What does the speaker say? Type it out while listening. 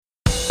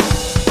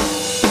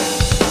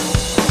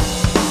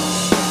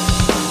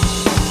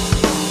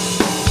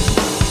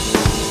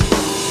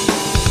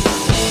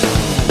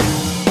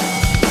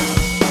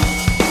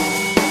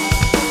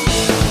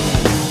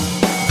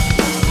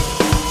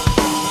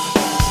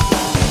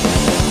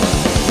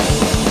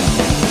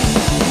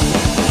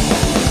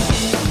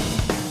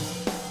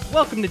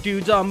Welcome to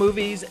Dudes on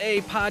Movies,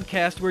 a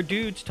podcast where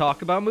dudes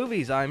talk about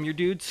movies. I'm your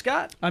dude,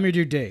 Scott. I'm your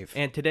dude, Dave.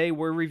 And today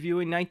we're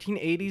reviewing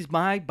 1980's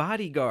My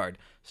Bodyguard,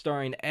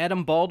 starring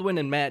Adam Baldwin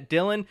and Matt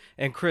Dillon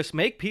and Chris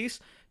Makepeace,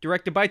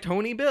 directed by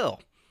Tony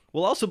Bill.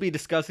 We'll also be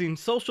discussing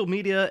social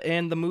media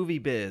and the movie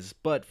biz.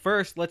 But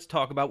first, let's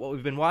talk about what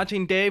we've been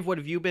watching. Dave, what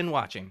have you been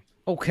watching?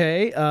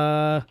 Okay,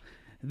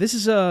 this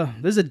is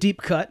a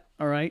deep cut,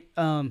 all right,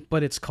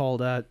 but it's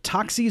called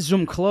Taxi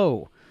Zum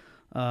Klo.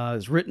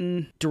 It's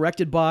written,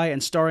 directed by,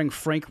 and starring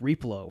Frank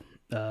Replo.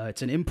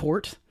 It's an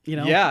import, you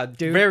know. Yeah,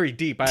 dude. Very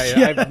deep.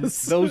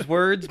 Yes. Those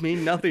words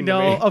mean nothing to me.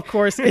 No, of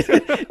course.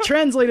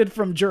 Translated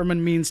from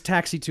German means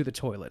taxi to the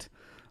toilet.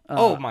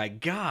 Oh my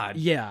God.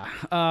 Yeah.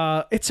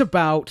 It's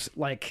about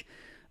like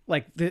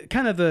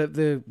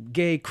the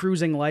gay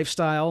cruising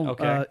lifestyle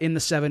in the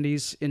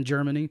 70s in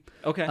Germany.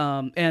 Okay.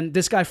 And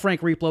this guy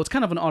Frank Replo, it's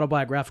kind of an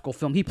autobiographical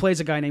film. He plays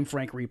a guy named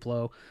Frank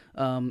Replo,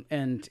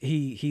 and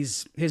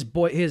he's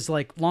his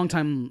like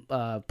longtime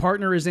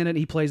partner is in it.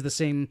 He plays the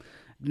same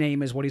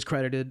name as what he's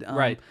credited.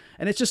 Right.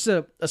 And it's just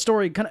a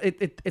story. Kind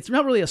of it's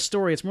not really a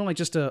story. It's more like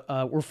just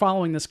we're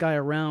following this guy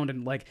around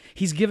and like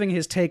he's giving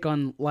his take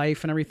on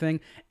life and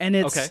everything. And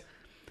it's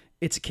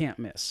a can't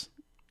miss.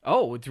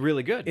 Oh, it's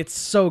really good. It's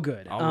so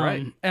good. All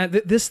right.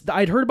 And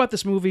I'd heard about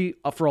this movie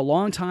for a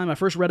long time. I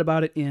first read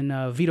about it in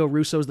Vito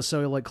Russo's The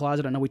Celluloid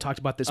Closet. I know we talked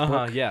about this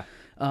book. Yeah.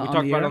 We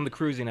talked about it on the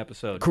cruising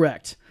episode.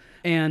 Correct.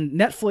 And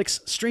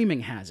Netflix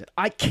streaming has it.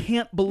 I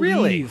can't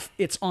believe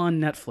it's on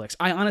Netflix.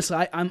 I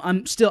honestly,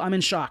 I'm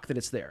in shock that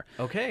it's there.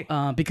 Okay.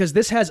 Because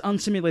this has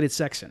unsimulated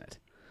sex in it.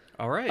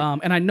 All right.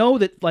 And I know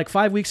that like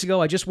 5 weeks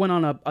ago, I just went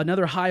on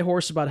another high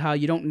horse about how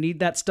you don't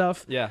need that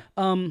stuff. Yeah.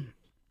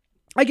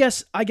 I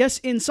guess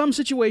in some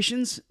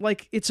situations,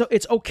 like it's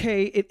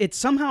okay. It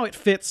somehow it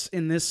fits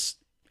in this.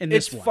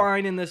 It's one.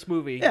 fine in this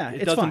movie. Yeah, it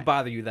it's doesn't fine.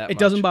 bother you that much. It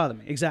doesn't bother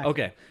me exactly.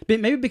 Okay,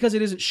 maybe because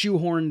it isn't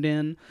shoehorned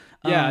in.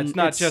 Yeah, it's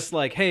not just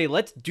like, hey,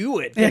 let's do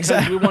it because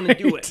exactly, we want to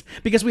do it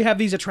because we have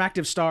these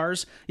attractive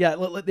stars. Yeah,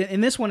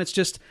 in this one, it's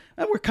just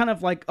we're kind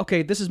of like,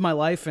 okay, this is my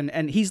life,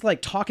 and he's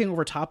like talking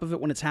over top of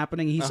it when it's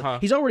happening.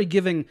 He's already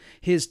giving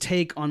his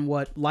take on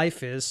what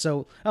life is.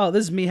 So,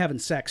 this is me having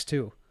sex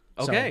too.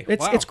 Okay,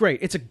 so it's great.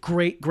 It's a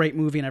great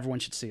movie, and everyone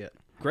should see it.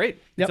 Great.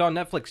 Yep. It's on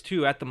Netflix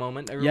too at the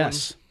moment. Everyone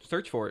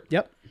search for it.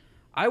 Yep.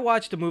 I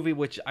watched a movie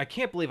which I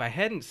can't believe I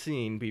hadn't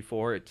seen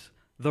before. It's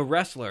The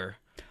Wrestler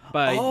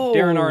by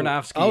Darren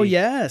Aronofsky. Oh,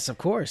 yes, of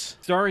course.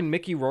 Starring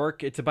Mickey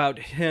Rourke. It's about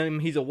him.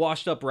 He's a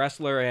washed-up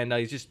wrestler, and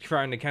he's just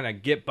trying to kind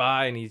of get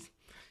by, and he's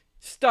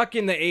stuck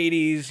in the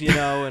 80s, you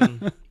know,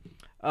 and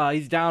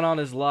he's down on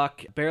his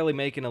luck, barely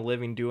making a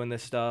living doing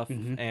this stuff,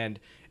 and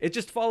it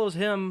just follows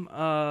him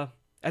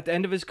at the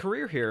end of his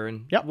career here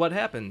and what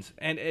happens.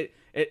 And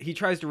he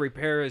tries to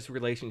repair his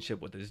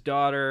relationship with his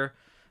daughter.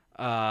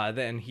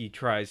 Then he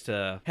tries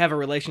to have a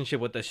relationship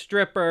with a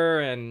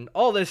stripper and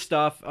all this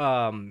stuff.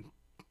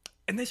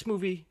 And this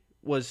movie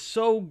was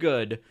so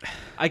good.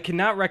 I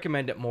cannot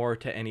recommend it more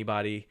to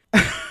anybody.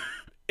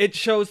 It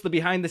shows the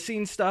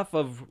behind-the-scenes stuff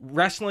of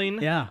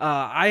wrestling. Yeah.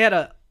 I had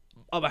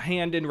a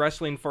hand in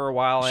wrestling for a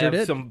while. Sure I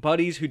have some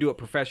buddies who do it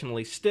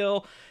professionally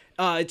still.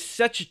 It's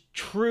such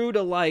true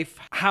to life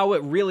how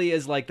it really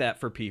is like that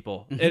for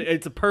people.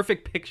 It's a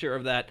perfect picture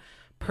of that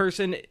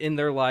person in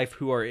their life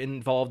who are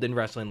involved in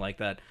wrestling like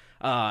that.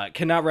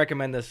 Cannot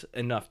recommend this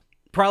enough.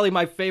 Probably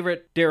my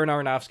favorite Darren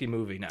Aronofsky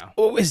movie now.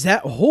 Oh, is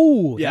that?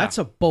 Oh, yeah. That's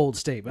a bold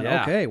statement.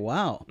 Yeah. Okay,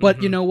 wow.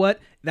 But you know what?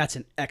 That's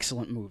an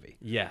excellent movie.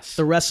 Yes.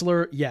 The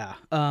Wrestler, yeah.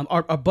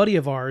 Our buddy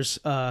of ours,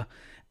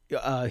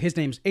 his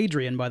name's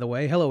Adrian, by the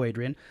way. Hello,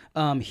 Adrian.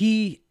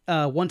 He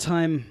one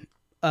time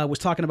was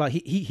talking about,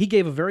 he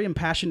gave a very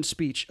impassioned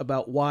speech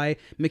about why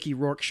Mickey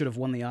Rourke should have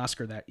won the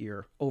Oscar that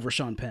year over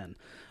Sean Penn.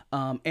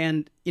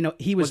 And, you know,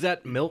 he was... Was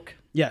that Milk?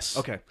 Yes.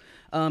 Okay.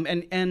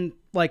 And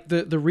like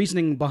the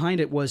reasoning behind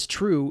it was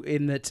true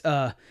in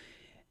that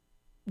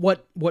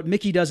what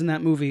Mickey does in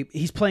that movie,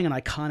 he's playing an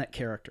iconic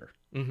character.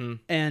 Mm-hmm.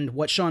 And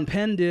what Sean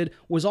Penn did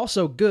was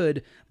also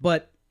good,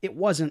 but it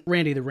wasn't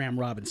Randy the Ram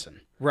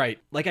Robinson. Right.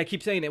 Like I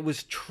keep saying, it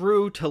was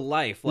true to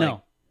life. Like,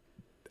 no.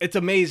 It's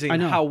amazing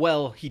how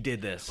well he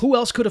did this. Who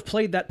else could have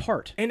played that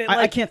part? And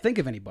I can't think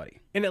of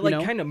anybody. And it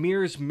kind of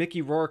mirrors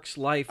Mickey Rourke's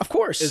life, of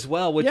course, as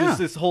well, which is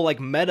this whole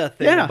like meta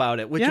thing about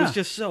it, which was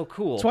just so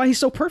cool. That's why he's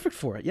so perfect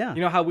for it. Yeah.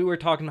 You know how we were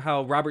talking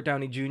how Robert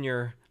Downey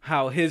Jr.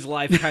 how his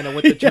life kind of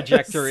went the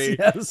trajectory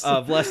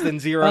of Less Than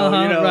Zero.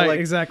 You know, right?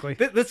 Like, exactly.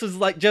 This is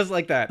like just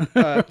like that.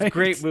 It's a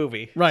great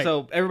movie. Right.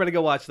 So everybody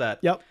go watch that.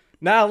 Yep.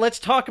 Now let's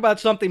talk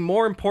about something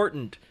more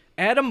important.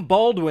 Adam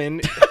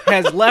Baldwin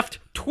has left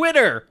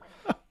Twitter.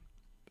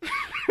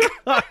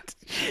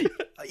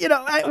 You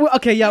know,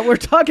 we're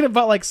talking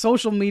about like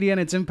social media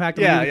and its impact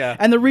on media. Yeah.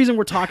 And the reason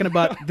we're talking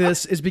about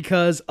this is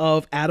because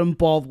of Adam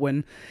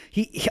Baldwin.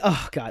 He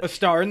oh god, a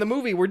star in the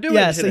movie we're doing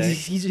yes, today.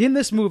 He's in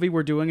this movie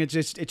we're doing. It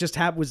just was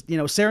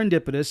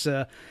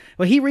serendipitous.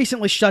 Well, he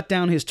recently shut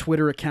down his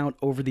Twitter account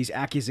over these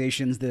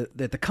accusations that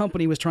the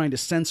company was trying to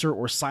censor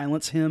or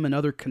silence him and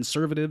other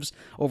conservatives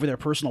over their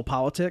personal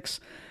politics.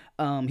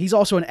 He's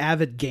also an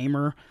avid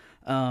gamer.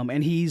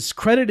 And he's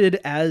credited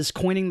as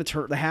coining the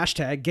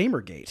hashtag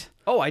Gamergate.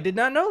 Oh, I did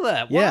not know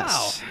that.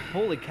 Yes.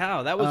 Wow. Holy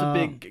cow. That was a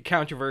big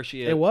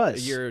controversy it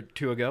was. a year or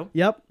two ago.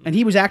 Yep. And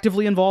he was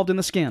actively involved in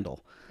the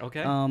scandal.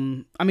 Okay.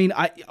 I mean,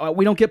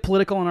 we don't get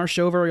political on our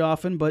show very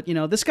often, but,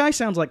 this guy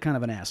sounds like kind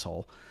of an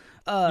asshole.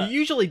 You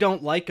usually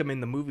don't like him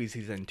in the movies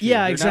he's in, too.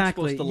 Yeah, You're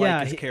exactly. not supposed to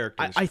like his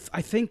characters.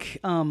 I think,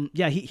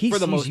 he's, For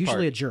the most he's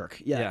usually part. a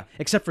jerk. Yeah. Yeah.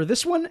 Except for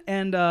this one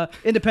and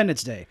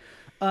Independence Day.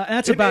 And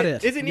that's about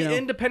it. Isn't he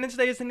Independence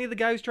Day? Isn't he the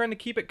guy who's trying to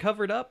keep it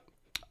covered up?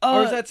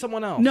 Or is that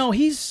someone else? No,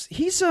 he's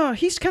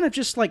kind of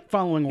just like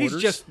following orders.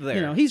 He's just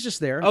there. He's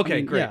just there.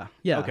 Okay, great.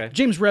 Yeah. Okay.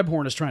 James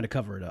Rebhorn is trying to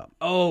cover it up.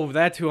 Oh,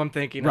 that's who I'm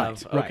thinking Right,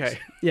 of. right. Okay.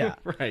 Yeah.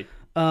 Right.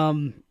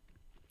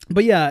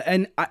 But yeah,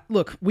 and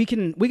look, we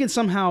can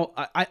somehow.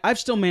 I've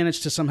still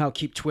managed to somehow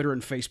keep Twitter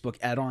and Facebook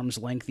at arm's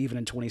length even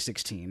in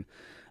 2016.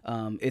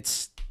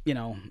 It's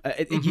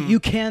you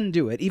can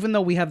do it even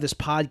though we have this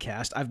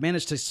podcast. I've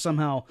managed to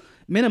somehow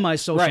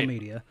minimize social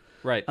media.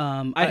 Right.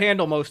 I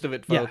handle most of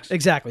it, folks. Yeah,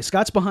 exactly.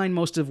 Scott's behind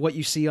most of what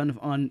you see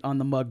on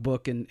the mug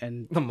book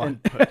and The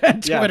mug book.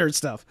 and Twitter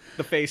stuff.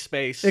 The face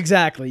space.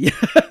 Exactly.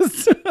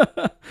 Yes.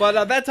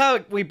 But that's how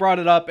we brought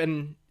it up,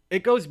 and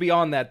it goes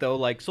beyond that, though.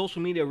 Like,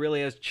 social media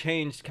really has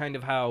changed kind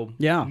of how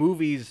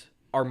movies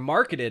are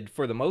marketed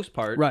for the most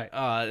part. Right.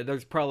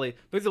 There's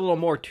a little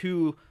more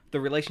to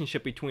the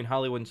relationship between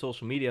Hollywood and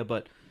social media,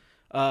 but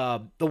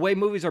the way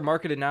movies are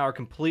marketed now are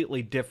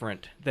completely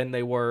different than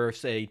they were,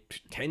 say,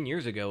 10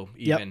 years ago,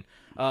 even.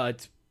 Yep.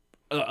 It's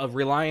a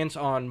reliance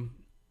on,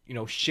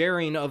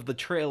 sharing of the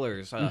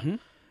trailers,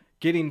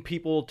 getting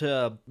people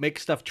to make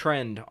stuff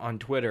trend on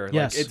Twitter.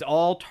 Yes. Like, it's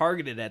all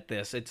targeted at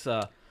this. It's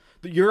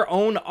your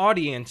own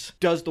audience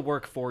does the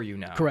work for you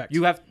now. Correct.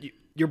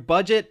 Your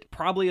budget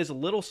probably is a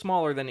little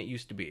smaller than it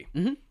used to be,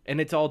 and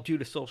it's all due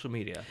to social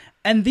media.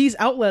 And these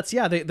outlets,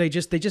 they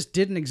just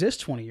didn't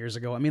exist 20 years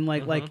ago. I mean,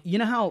 like you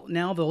know how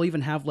now they'll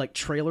even have like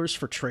trailers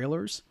for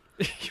trailers,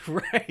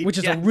 right? Which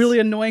is a really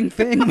annoying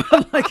thing.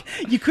 But like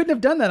you couldn't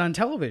have done that on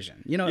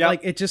television. Yep. Like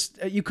it just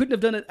you couldn't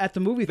have done it at the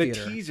movie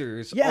theater. The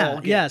teasers,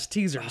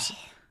 teasers,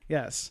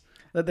 yes.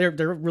 They're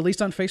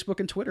released on Facebook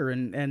and Twitter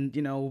and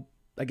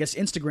I guess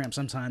Instagram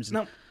sometimes.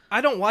 No,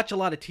 I don't watch a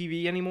lot of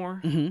TV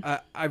anymore.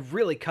 I've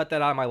really cut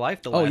that out of my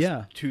life the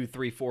last 2,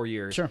 3, 4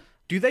 years. Sure.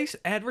 Do they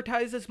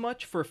advertise as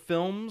much for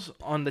films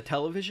on the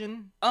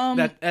television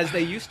as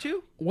they used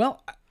to?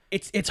 Well,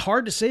 it's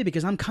hard to say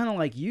because I'm kind of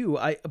like you.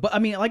 But I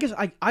mean, I guess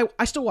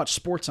I still watch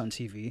sports on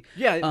TV.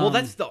 Yeah, well,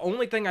 that's the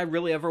only thing I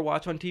really ever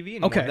watch on TV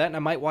anymore. Okay. That, and I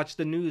might watch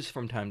the news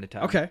from time to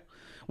time. Okay.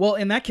 Well,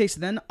 in that case,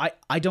 then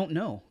I don't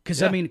know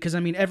because I mean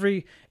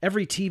every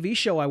TV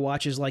show I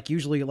watch is like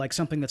usually like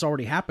something that's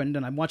already happened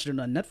and I'm watching it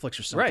on Netflix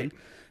or something. Right.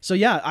 So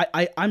yeah,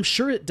 I'm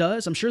sure it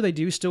does. I'm sure they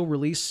do still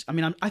release. I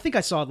mean, I think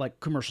I saw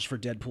like commercials for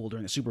Deadpool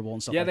during the Super Bowl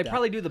and stuff. Yeah, like that. they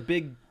probably do the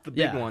big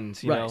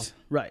ones. You know?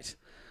 Right.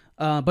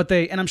 But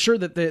I'm sure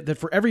that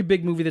for every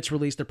big movie that's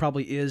released, there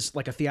probably is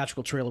like a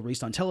theatrical trailer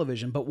released on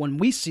television. But when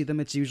we see them,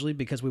 it's usually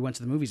because we went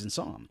to the movies and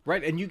saw them.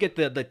 Right, and you get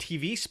the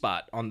TV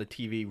spot on the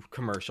TV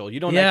commercial. You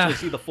don't actually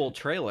see the full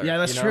trailer. Yeah,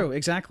 that's true.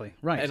 Exactly.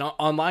 Right. And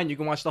online, you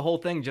can watch the whole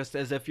thing just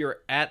as if you're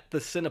at the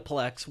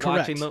Cineplex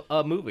watching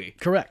a movie.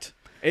 Correct.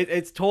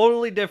 It's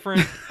totally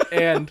different,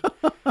 and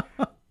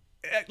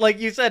like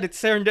you said,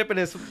 it's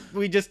serendipitous.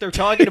 We just are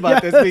talking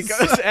about this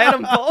because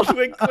Adam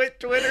Baldwin quit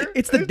Twitter.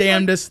 It's the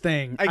damnedest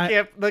thing. I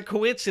can't. The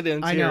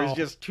coincidence here is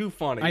just too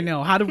funny. I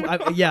know.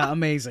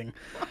 Amazing.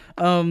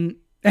 And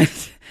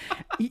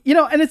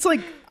it's like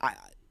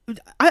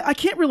I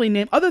can't really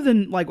name other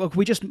than like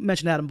we just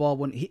mentioned Adam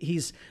Baldwin.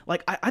 He's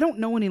like I don't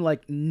know any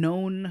like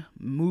known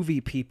movie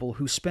people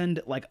who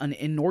spend like an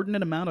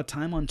inordinate amount of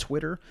time on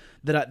Twitter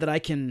that I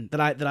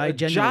genuinely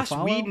Joss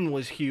follow. Whedon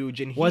was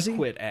huge and Was he?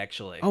 Quit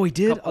actually. Oh, he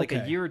did. Like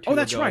okay. a year or two. Oh,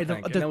 that's ago, right. I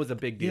think, and that was a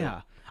big deal.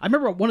 Yeah, I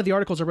remember one of the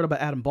articles I read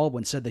about Adam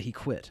Baldwin said that he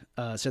quit.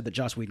 Said that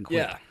Joss Whedon quit.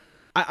 Yeah.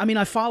 I mean,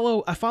 I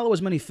follow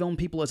as many film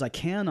people as I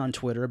can on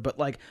Twitter, but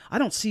like I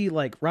don't see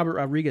like Robert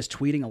Rodriguez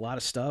tweeting a lot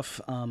of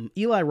stuff.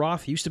 Eli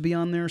Roth used to be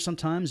on there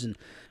sometimes, and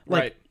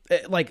like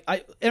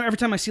every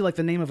time I see like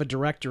the name of a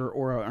director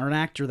or an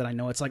actor that I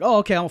know, it's like, oh,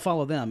 okay, I'll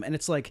follow them, and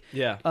it's like,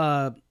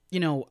 like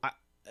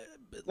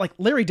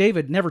Larry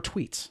David never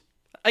tweets.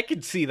 I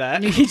could see that. I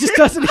mean, he just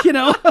doesn't,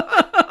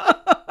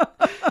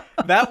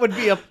 That would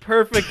be a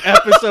perfect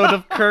episode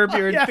of Curb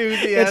Your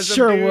Enthusiasm. It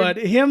sure dude. would.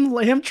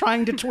 Him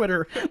trying to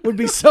Twitter would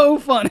be so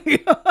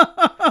funny.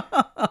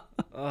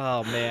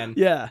 Oh man.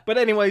 Yeah. But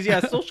anyways,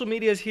 social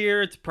media is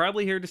here. It's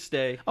probably here to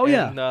stay. Oh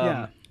and,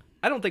 yeah.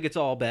 I don't think it's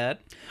all bad.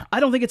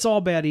 I don't think it's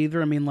all bad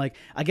either. I mean, like,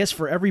 I guess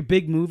for every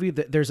big movie,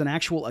 there's an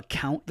actual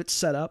account that's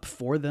set up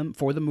for the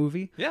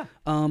movie. Yeah.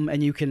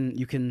 And you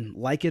can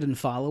like it and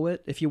follow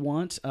it if you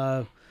want.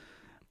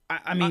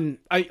 I mean,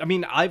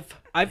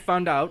 I've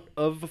found out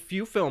of a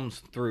few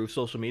films through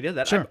social media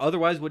that Sure. I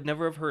otherwise would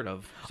never have heard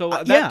of.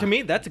 So yeah. to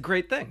me, that's a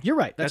great thing. You're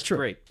right. That's true.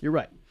 Great. You're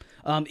right.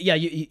 Yeah,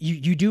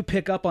 you do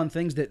pick up on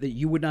things that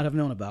you would not have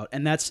known about,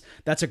 and that's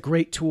a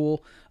great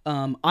tool.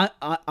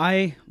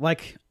 I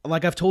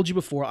like I've told you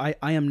before, I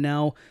am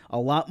now a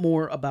lot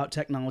more about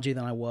technology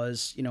than I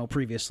was,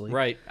 previously.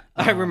 Right.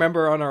 I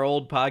remember on our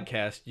old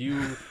podcast,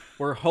 you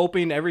were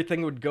hoping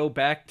everything would go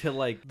back to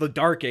like the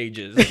Dark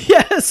Ages.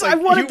 Yes, Like, I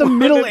wanted the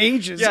Middle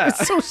Ages. Yeah.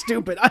 It's so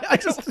stupid. I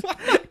just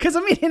because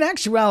in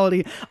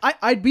actuality,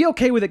 I'd be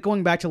okay with it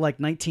going back to like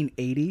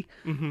 1980.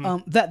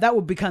 That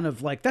would be kind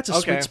of like that's a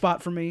Okay. sweet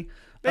spot for me.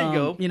 There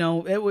you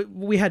go.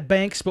 We had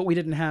banks, but we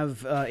didn't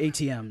have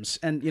ATMs,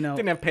 and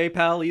Didn't have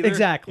PayPal either.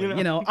 exactly.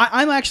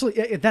 I'm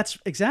actually that's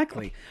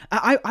exactly.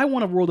 I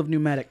want a world of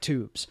pneumatic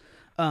tubes.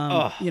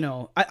 I'm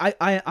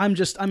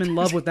in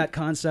love with that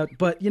concept,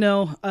 but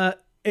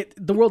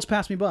the world's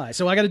passed me by,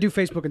 so I got to do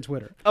Facebook and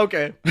Twitter.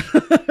 Okay.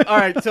 All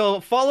right.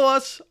 So follow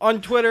us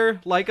on Twitter,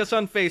 like us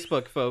on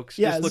Facebook, folks.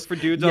 Yes. Just look for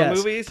Dudes on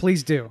Movies.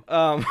 Please do.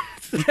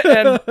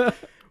 And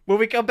when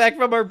we come back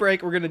from our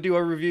break, we're going to do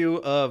a review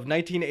of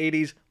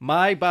 1980's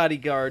My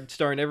Bodyguard,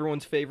 starring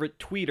everyone's favorite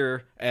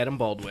tweeter, Adam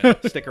Baldwin.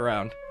 Stick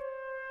around.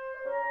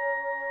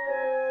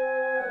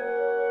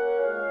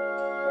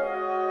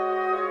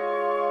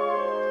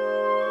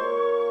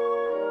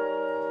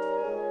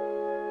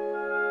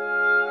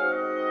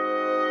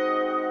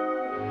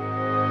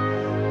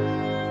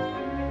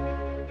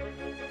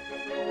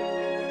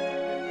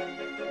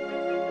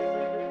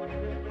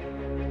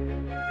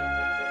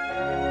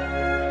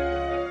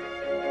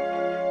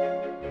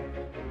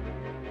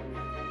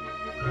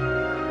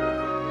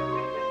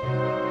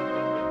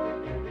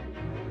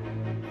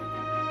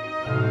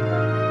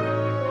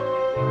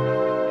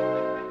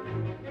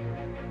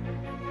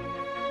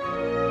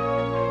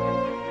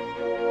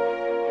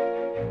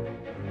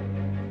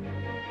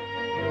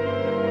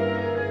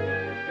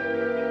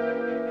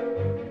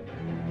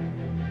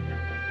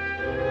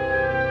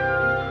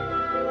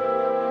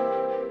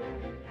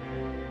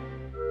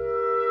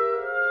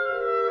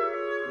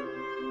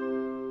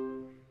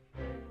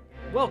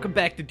 Welcome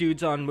back to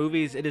Dudes on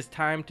Movies. It is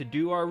time to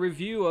do our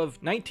review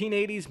of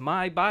 1980's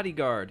My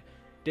Bodyguard.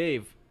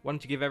 Dave, why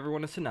don't you give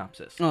everyone a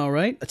synopsis? All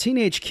right. A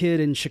teenage kid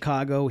in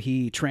Chicago,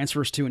 he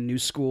transfers to a new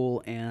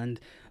school, and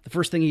the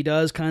first thing he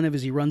does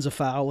is he runs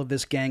afoul of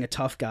this gang of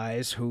tough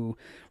guys who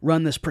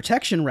run this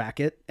protection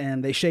racket,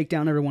 and they shake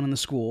down everyone in the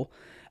school.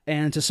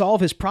 And to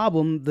solve his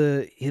problem,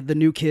 the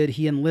new kid,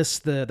 he enlists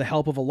the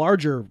help of a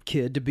larger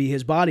kid to be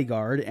his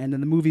bodyguard, and then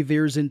the movie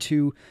veers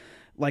into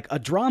like a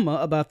drama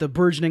about the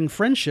burgeoning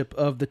friendship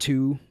of the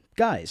two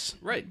guys.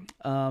 Right.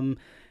 And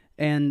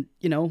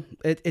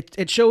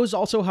it shows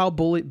also how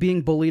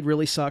being bullied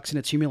really sucks and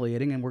it's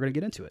humiliating, and we're going to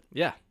get into it.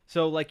 Yeah.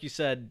 So like you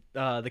said,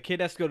 the kid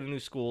has to go to a new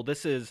school.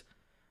 This is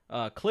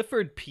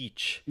Clifford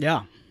Peach.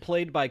 Yeah.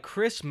 Played by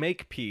Chris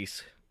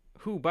Makepeace,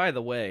 who, by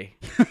the way,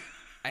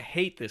 I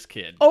hate this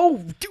kid. Oh,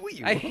 do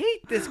you? I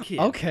hate this kid.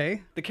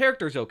 Okay. The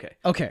character's okay.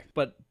 Okay.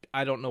 But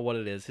I don't know what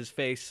it is. His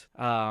face,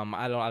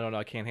 I don't know.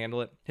 I can't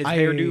handle it. His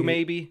hairdo,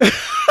 maybe.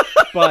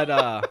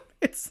 But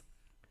It's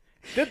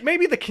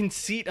maybe the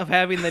conceit of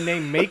having the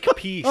name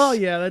Makepeace. Oh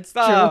yeah, that's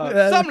true.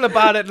 Something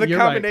about it. The You're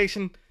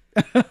combination.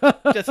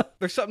 Just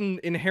there's something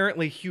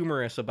inherently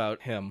humorous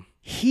about him.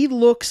 He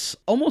looks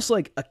almost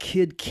like a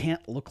kid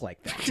can't look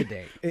like that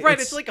today. Right.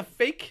 It's like a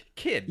fake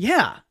kid.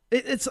 Yeah.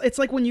 It's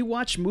like when you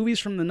watch movies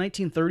from the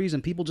 1930s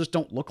and people just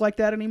don't look like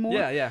that anymore.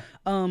 Yeah.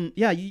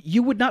 Yeah.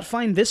 You would not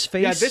find this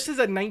face. Yeah. This is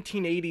a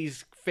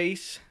 1980s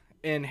face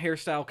and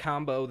hairstyle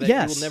combo that you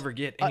will never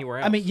get anywhere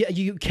else. I mean, yeah,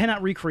 you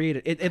cannot recreate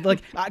it. It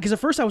like because at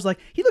first I was like,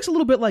 he looks a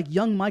little bit like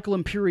young Michael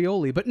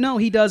Imperioli, but no,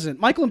 he doesn't.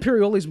 Michael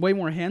Imperioli is way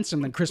more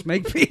handsome than Chris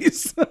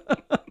Makepeace.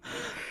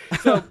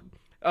 So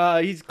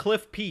he's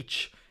Cliff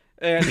Peach,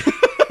 and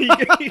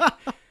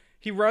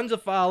he runs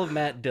afoul of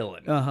Matt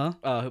Dillon,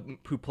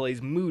 who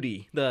plays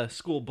Moody, the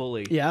school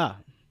bully. Yeah.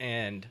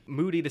 And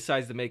Moody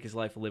decides to make his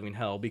life a living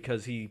hell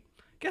because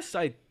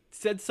I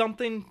said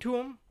something to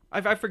him.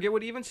 I forget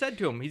what he even said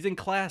to him. He's in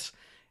class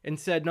and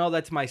said, "No,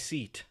 that's my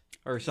seat,"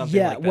 or something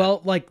like that. Yeah,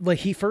 well, like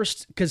he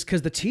first, because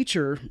the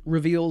teacher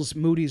reveals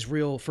Moody's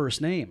real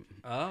first name.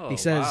 Oh, he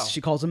says, wow. She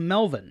calls him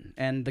Melvin,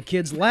 and the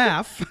kids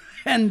laugh,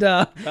 and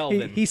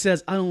he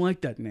says, "I don't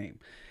like that name."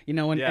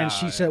 And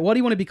she said, "What do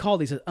you want to be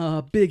called?" He said,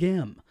 Big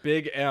M.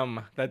 Big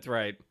M, that's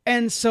right.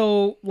 And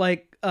so,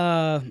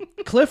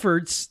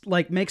 Clifford's,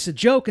 makes a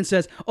joke and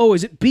says, "Oh,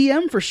 is it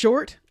BM for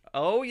short?"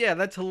 Oh, yeah,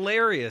 that's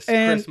hilarious,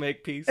 And Chris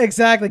Makepeace.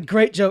 Exactly.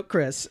 Great joke,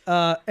 Chris.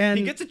 And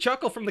He gets a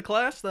chuckle from the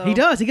class, though. he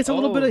does. He gets a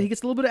little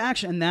bit of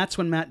action, and that's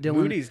when Matt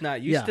Dillon... Moody's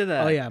not used to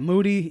that. Oh, yeah.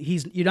 Moody,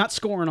 you're not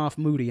scoring off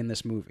Moody in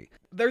this movie.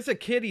 There's a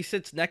kid he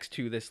sits next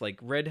to, this,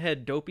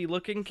 redhead,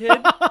 dopey-looking kid.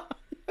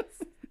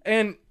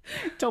 And...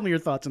 Tell me your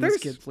thoughts on this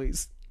kid,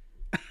 please.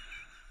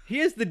 He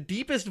has the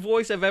deepest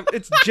voice I've ever...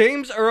 It's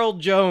James Earl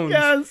Jones.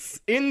 Yes.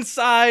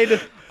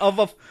 Inside of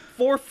a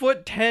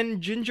 4'10"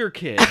 ginger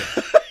kid.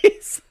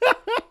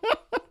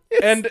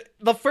 And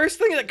the first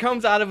thing that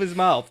comes out of his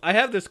mouth... I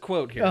have this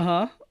quote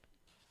here.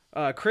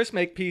 Chris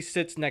Makepeace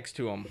sits next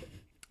to him.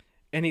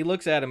 And he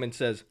looks at him and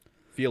says,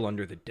 "Feel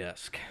under the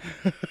desk.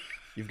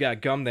 You've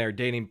got gum there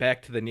dating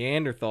back to the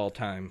Neanderthal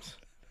times.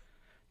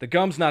 The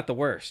gum's not the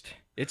worst.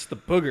 It's the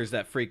boogers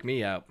that freak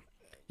me out.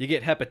 You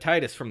get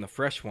hepatitis from the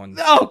fresh ones.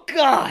 Oh,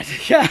 God.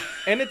 Yeah.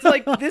 And it's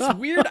like this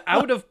weird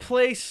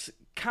out-of-place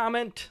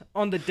comment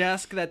on the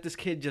desk that this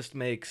kid just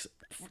makes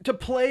to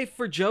play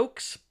for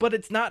jokes, but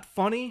it's not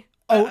funny.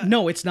 Oh,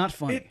 no, it's not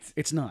funny.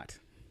 It's not.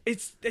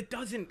 It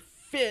doesn't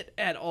fit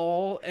at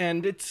all,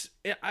 and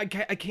I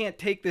can't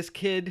take this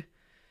kid.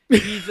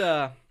 He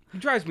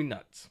drives me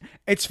nuts.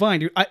 It's fine,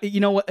 dude. You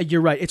know what? You're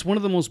right. It's one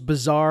of the most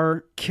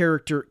bizarre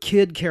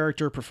kid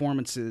character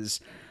performances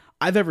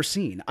I've ever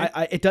seen.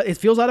 It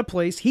feels out of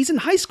place. He's in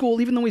high school,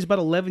 even though he's about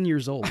 11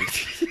 years old.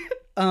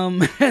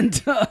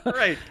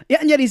 Right. Yeah,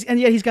 and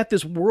yet he's got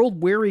this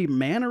world-weary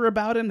manner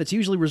about him that's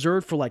usually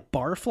reserved for like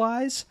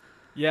barflies.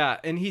 Yeah,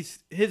 and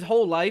his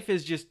whole life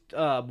is just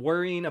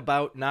worrying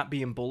about not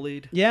being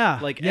bullied. Yeah,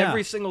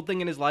 every single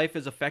thing in his life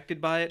is affected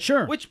by it.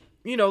 Sure. Which,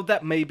 that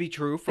may be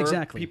true for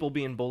Exactly. people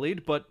being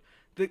bullied, but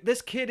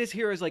this kid is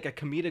here as like a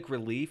comedic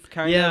relief,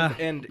 kind of,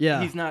 and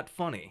he's not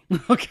funny.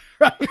 Okay,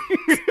 right.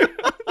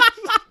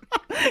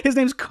 His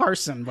name's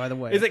Carson, by the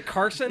way. Is it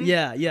Carson?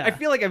 Yeah. I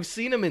feel like I've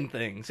seen him in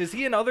things. Is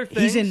he in other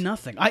things? He's in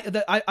nothing.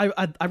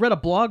 I read a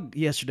blog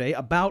yesterday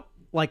about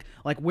like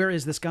where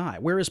is this guy?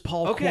 Where is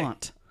Paul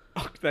Quant?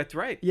 Oh, that's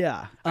right.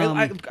 Yeah.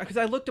 Because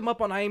I looked him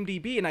up on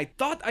IMDb and I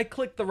thought I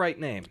clicked the right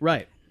name.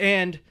 Right.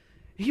 And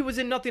he was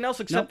in nothing else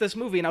except this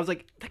movie, and I was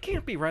like, that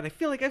can't be right. I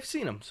feel like I've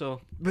seen him.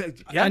 So,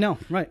 yeah. I know,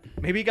 right.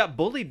 Maybe he got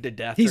bullied to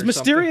death. He's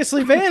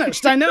mysteriously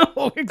vanished. I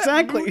know,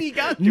 exactly.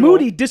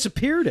 Moody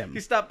disappeared him. He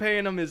stopped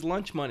paying him his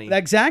lunch money.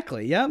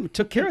 Exactly, yeah.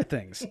 Took care of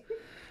things.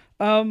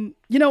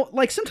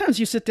 Like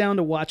sometimes you sit down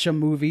to watch a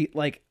movie,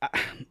 like,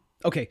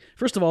 okay,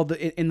 first of all,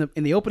 in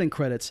the opening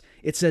credits,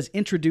 it says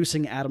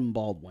introducing Adam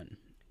Baldwin.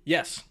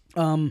 Yes.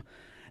 Now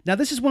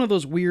this is one of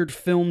those weird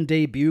film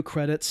debut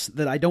credits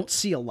that I don't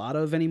see a lot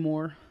of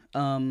anymore.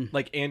 And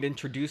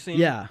introducing?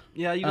 Yeah.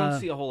 Yeah, you don't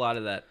see a whole lot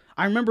of that.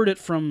 I remembered it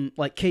from,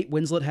 like, Kate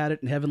Winslet had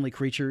it in Heavenly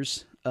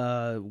Creatures.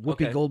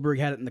 Whoopi Goldberg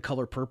had it in The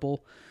Color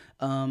Purple.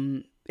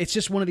 It's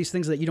just one of these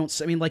things that you don't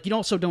see. I mean, like, you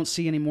also don't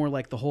see anymore,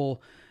 like, the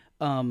whole...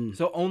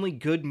 So only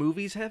good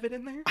movies have it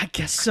in there? I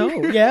guess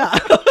so, yeah.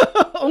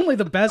 Only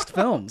the best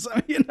films,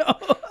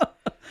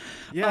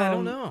 Yeah, I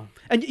don't know.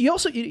 And you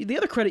also... the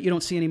other credit you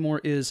don't see anymore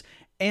is...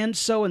 and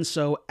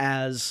so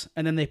as,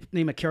 and then they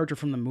name a character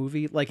from the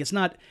movie. Like, it's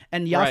not,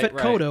 and Yaphet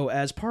Kotto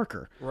as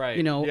Parker.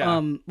 Right.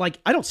 Like,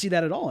 I don't see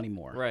that at all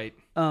anymore. Right.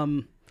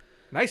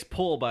 Nice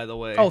pull, by the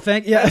way. Oh,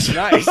 yes.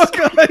 Nice.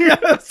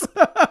 Yes.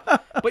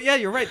 But yeah,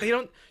 you're right. They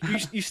don't,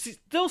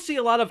 still see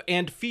a lot of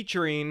and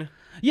featuring.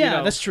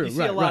 Yeah, that's true. You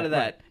see a lot of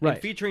that. Right.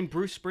 And featuring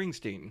Bruce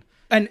Springsteen.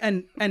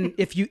 And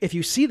if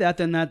you see that,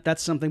 then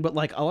that's something. But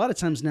like a lot of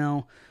times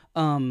now,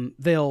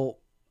 they'll,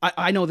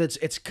 I know that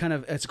it's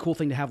a cool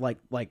thing to have, like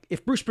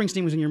if Bruce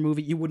Springsteen was in your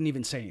movie, you wouldn't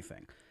even say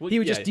anything. Well, he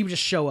would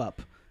just show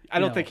up. I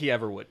don't think he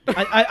ever would.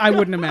 I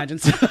wouldn't imagine.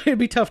 So it'd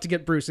be tough to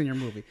get Bruce in your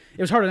movie.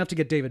 It was hard enough to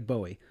get David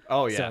Bowie.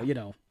 Oh yeah.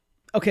 So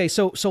Okay,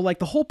 so like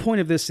the whole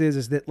point of this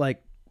is that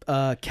like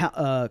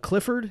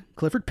Clifford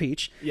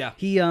Peach. Yeah.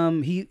 He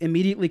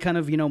immediately kind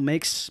of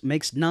makes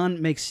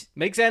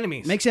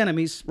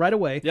enemies right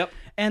away. Yep.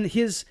 And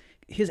his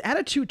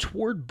attitude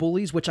toward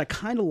bullies, which I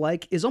kind of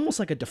like, is almost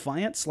like a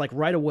defiance, like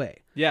right away.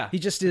 Yeah. He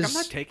just is. I'm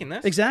not taking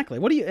this. Exactly.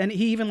 And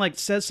he even like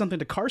says something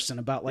to Carson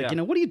about like,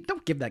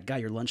 don't give that guy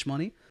your lunch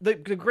money. The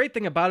great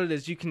thing about it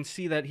is you can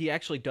see that he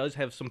actually does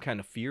have some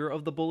kind of fear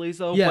of the bullies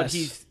though. Yes. But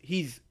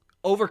he's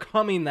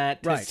overcoming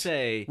that to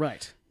say,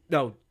 right.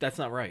 No, that's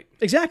not right.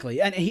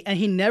 Exactly. And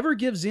he never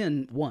gives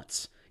in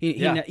once. He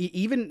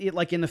even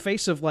like in the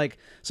face of like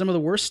some of the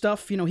worst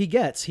stuff, he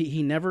gets,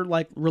 he never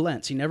like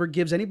relents. He never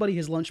gives anybody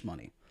his lunch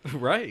money.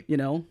 Right.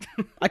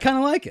 I kind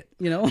of like it,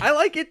 I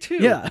like it too.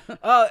 Yeah.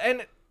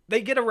 And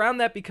they get around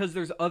that because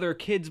there's other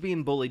kids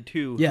being bullied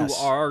too who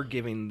are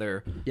giving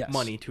their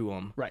money to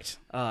them. Right.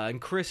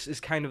 And Chris is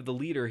kind of the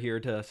leader here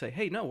to say,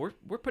 hey, no,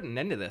 we're putting an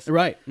end to this.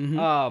 Right.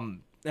 Mm-hmm.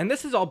 And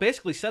this is all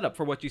basically set up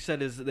for what you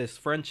said is this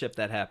friendship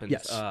that happens.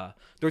 Yes.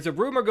 There's a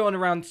rumor going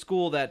around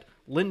school that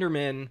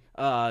Linderman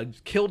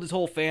killed his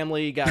whole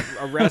family, got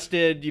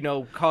arrested,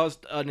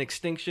 caused an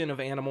extinction of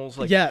animals.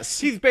 Like,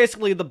 yes. He's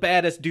basically the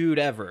baddest dude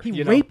ever.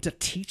 He raped a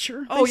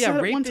teacher? Oh, yeah,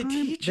 raped a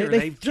teacher.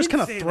 They just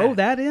kind of throw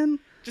that in?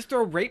 Just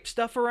throw rape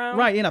stuff around?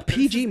 Right, in a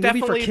PG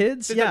movie for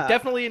kids? Yeah.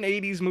 Definitely an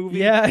 80s movie.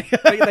 Yeah.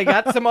 they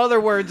got some other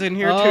words in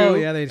here, too. Oh,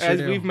 yeah, they sure as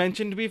do. we've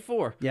mentioned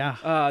before.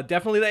 Yeah.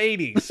 Definitely the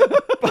 80s.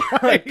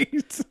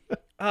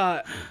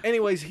 Right.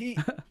 Anyways,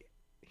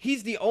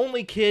 he's the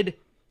only kid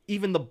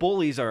even the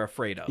bullies are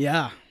afraid of.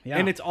 Yeah.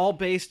 And it's all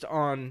based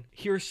on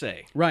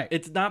hearsay. Right.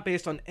 It's not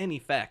based on any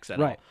facts at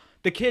all.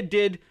 The kid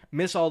did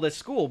miss all this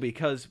school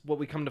because what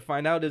we come to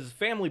find out is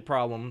family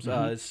problems.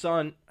 His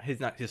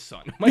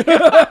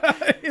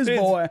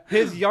boy.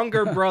 His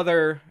younger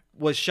brother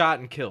was shot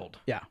and killed.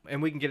 Yeah.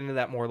 And we can get into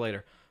that more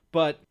later.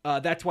 But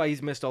that's why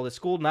he's missed all this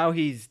school. Now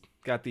he's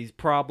got these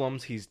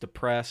problems. He's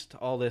depressed,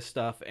 all this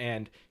stuff,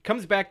 and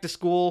comes back to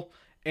school,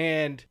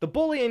 and the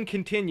bullying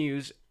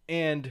continues.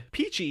 and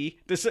Peachy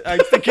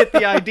to get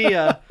the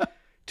idea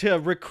to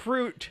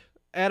recruit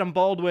Adam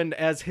Baldwin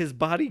as his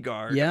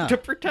bodyguard to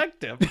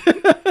protect him.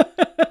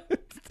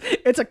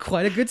 It's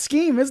quite a good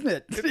scheme, isn't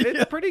it?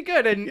 It's pretty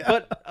good.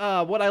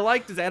 But what I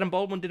liked is Adam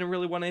Baldwin didn't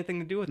really want anything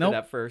to do with it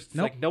at first. It's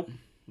like, nope,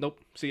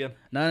 see ya.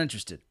 Not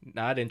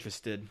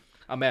interested.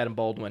 I'm Adam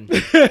Baldwin,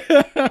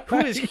 who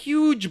is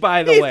huge,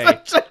 by the way.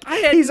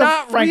 He's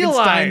a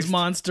Frankenstein's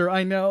monster.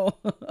 I know.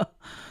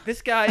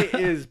 This guy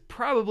is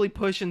probably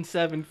pushing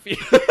 7 feet.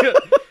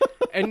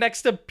 And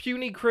next to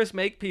puny Chris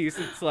Makepeace,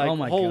 it's like,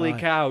 holy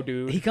cow,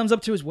 dude. He comes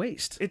up to his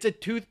waist. It's a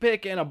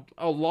toothpick and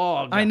a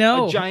log. I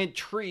know. A giant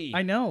tree.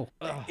 I know.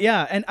 Ugh.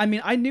 Yeah, and I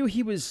mean, I knew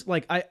he was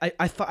like,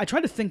 I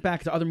tried to think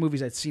back to other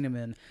movies I'd seen him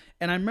in,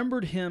 and I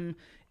remembered him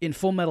in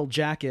Full Metal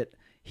Jacket.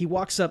 He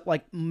walks up,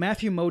 like,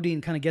 Matthew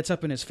Modine kind of gets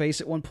up in his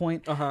face at one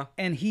point.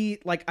 And he,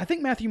 like, I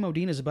think Matthew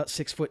Modine is about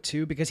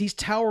 6'2" because he's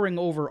towering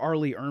over R.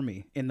 Lee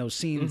Ermey in those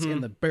scenes in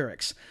the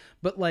barracks.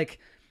 But, like,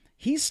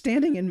 he's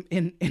standing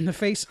in the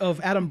face of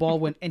Adam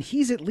Baldwin, and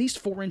he's at least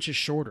 4 inches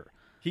shorter.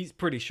 He's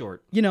pretty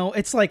short. You know,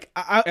 it's like...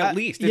 at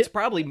least. It's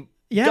probably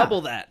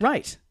double that.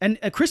 Right. And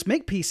Chris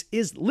Makepeace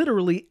is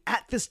literally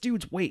at this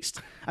dude's waist.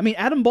 I mean,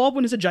 Adam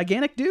Baldwin is a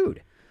gigantic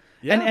dude.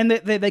 Yeah. And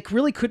they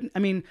really couldn't. I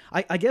mean,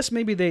 I guess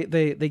maybe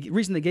the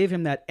reason they gave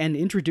him that and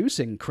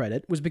introducing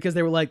credit was because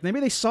they were like, maybe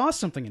they saw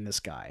something in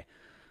this guy.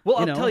 Well,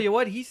 I'll tell you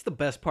what, he's the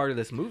best part of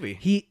this movie.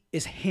 He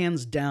is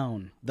hands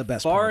down the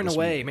best part of this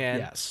movie. Far and away, man.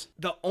 Yes.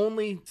 The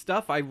only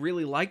stuff I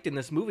really liked in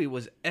this movie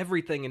was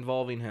everything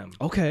involving him.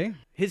 Okay.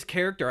 His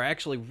character, I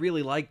actually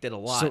really liked it a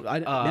lot.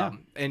 So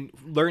and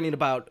learning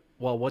about,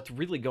 what's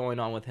really going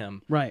on with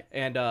him. Right.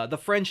 And the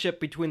friendship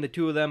between the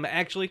two of them,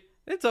 actually,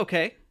 it's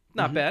okay.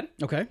 Not bad.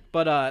 Okay.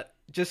 But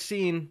just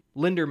seeing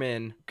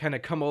Linderman kind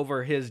of come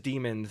over his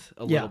demons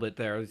a little bit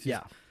there. It was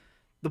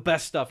the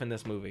best stuff in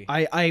this movie.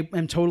 I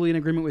am totally in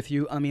agreement with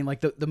you. I mean,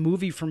 like, the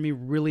movie for me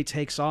really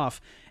takes off.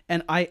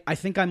 And I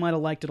think I might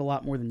have liked it a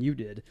lot more than you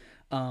did.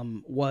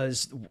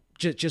 Was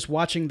just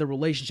watching the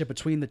relationship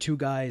between the two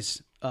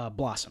guys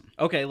blossom.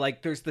 Okay,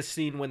 like there's the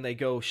scene when they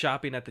go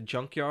shopping at the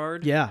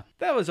junkyard. Yeah.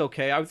 That was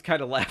okay. I was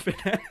kind of laughing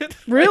at it.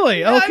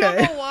 Really? Like,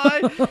 okay.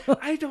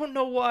 I don't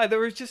know why. There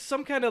was just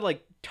some kind of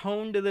like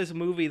tone to this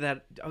movie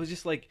that I was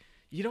just like,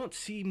 you don't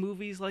see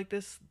movies like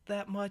this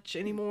that much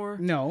anymore.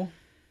 No.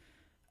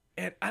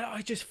 And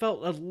I just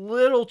felt a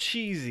little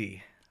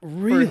cheesy.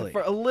 Really?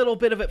 For a little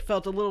bit of it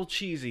felt a little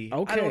cheesy.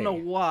 Okay. I don't know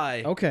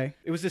why. Okay.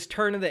 It was this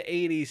turn of the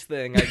 80s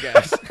thing, I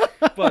guess.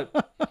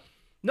 But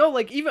no,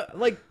 like, even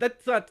like,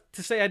 that's not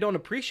to say I don't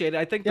appreciate it.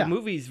 I think the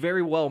movie's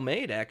very well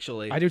made,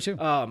 actually. I do too.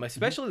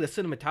 Especially the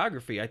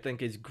cinematography, I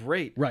think, is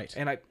great. Right.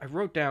 And I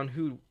wrote down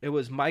who it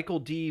was, Michael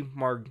D.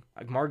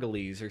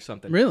 Margulies or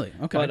something. Really?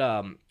 Okay.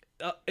 But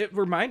it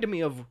reminded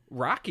me of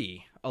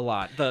Rocky a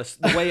lot,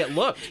 the way it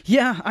looked.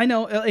 Yeah, I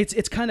know.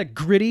 It's kind of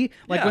gritty,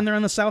 like when they're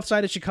on the south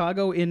side of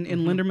Chicago in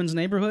Linderman's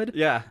neighborhood.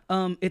 Yeah.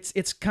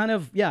 It's kind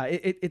of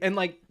and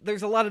like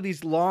there's a lot of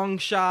these long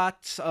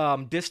shots,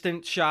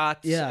 distant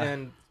shots,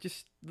 and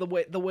just the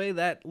way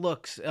that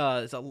looks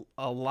is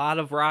a lot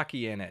of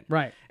Rocky in it.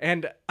 Right.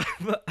 And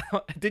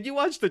did you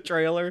watch the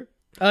trailer?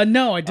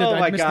 No, I did. Oh I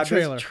my missed god, the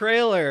trailer. this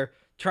trailer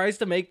tries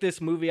to make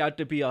this movie out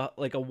to be a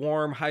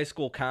warm high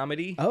school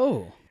comedy.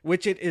 Oh.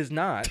 Which it is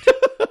not.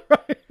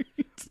 Right.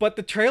 But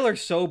the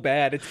trailer's so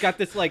bad. It's got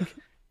this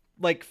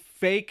like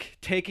fake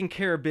taking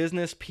care of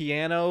business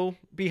piano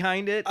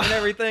behind it and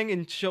everything,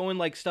 and showing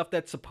like stuff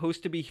that's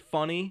supposed to be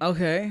funny.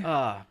 Okay.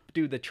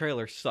 Dude, the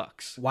trailer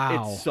sucks.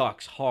 Wow. It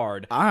sucks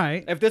hard. All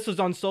right. If this was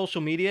on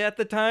social media at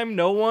the time,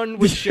 no one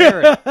would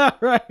share it.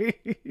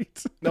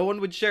 Right. No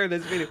one would share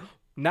this video.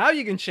 Now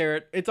you can share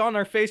it. It's on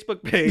our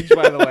Facebook page,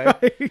 by the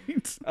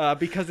way.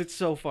 Because it's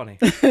so funny.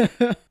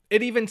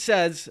 It even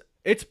says,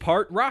 it's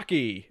part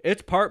Rocky.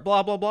 It's part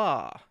blah, blah,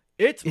 blah.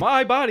 It's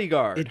my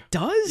bodyguard. It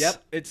does?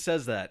 Yep, it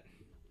says that.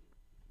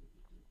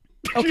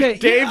 Okay.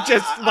 Dave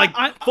just,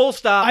 full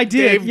stop. I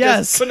did, Dave yes.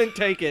 just couldn't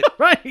take it.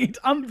 Right.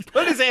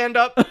 Put his hand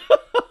up.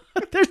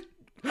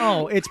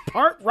 It's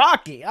part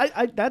Rocky.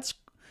 That's,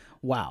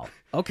 wow.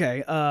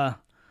 Okay.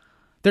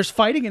 There's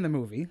fighting in the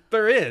movie.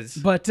 There is.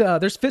 But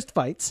there's fist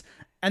fights.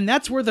 And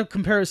that's where the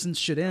comparisons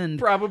should end.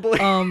 Probably.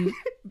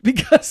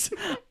 Because,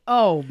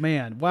 oh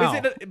man, wow.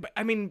 Is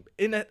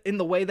it? In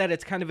the way that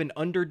it's kind of an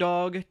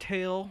underdog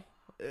tale.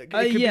 It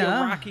could be a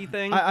Rocky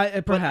thing.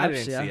 Perhaps. I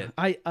didn't see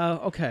it.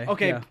 Okay.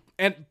 Okay.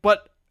 Yeah.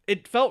 But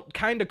it felt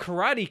kind of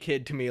Karate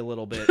Kid to me a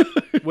little bit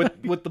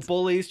with the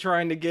bullies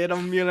trying to get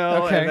him,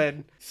 Okay. and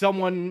then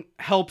someone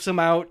helps him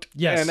out.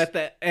 Yes. And at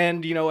the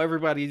end,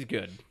 everybody's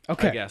good.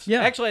 Okay. I guess.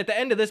 Yeah. Actually, at the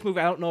end of this movie,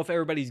 I don't know if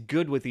everybody's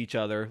good with each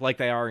other like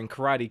they are in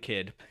Karate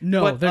Kid.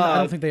 No, but, I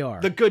don't think they are.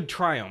 The good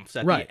triumphs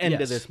at the end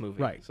yes, of this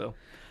movie. Right. So.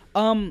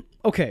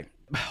 Okay.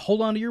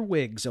 Hold on to your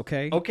wigs,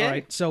 okay? Okay. All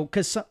right. So,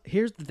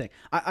 here's the thing.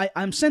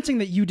 I'm sensing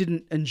that you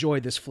didn't enjoy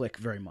this flick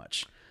very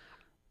much.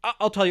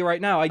 I'll tell you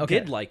right now, I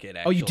did like it,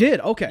 actually. Oh, you did?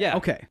 Okay. Yeah.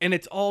 Okay. And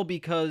it's all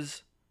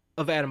because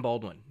of Adam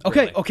Baldwin. Okay,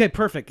 really. okay,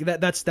 perfect.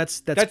 That's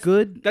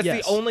good. That's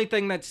Yes. the only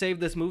thing that saved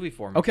this movie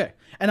for me. Okay,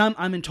 and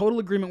I'm in total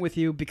agreement with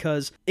you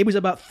because it was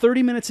about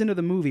 30 minutes into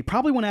the movie,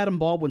 probably when Adam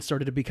Baldwin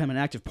started to become an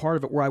active part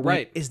of it, where I went,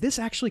 Right. "Is this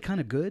actually kind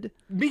of good?"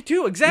 Me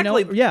too,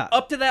 exactly. yeah.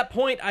 Up to that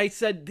point, I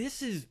said,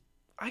 "This is,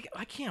 I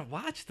can't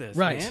watch this,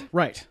 Right, man.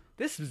 right.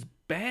 This is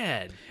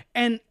bad."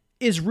 And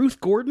is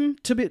Ruth Gordon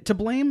to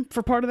blame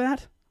for part of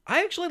that?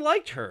 I actually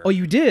liked her. Oh,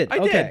 you did? I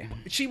Okay.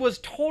 did. She was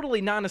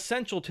totally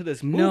non-essential to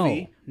this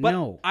movie, but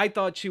no. I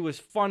thought she was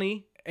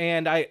funny,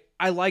 and I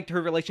liked her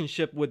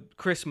relationship with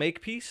Chris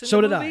Makepeace in So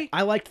the did movie.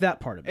 I liked that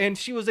part of it. And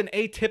she was an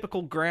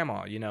atypical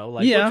grandma,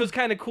 which Yeah. was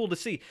kind of cool to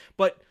see.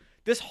 But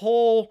this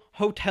whole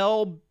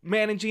hotel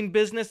managing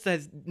business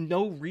has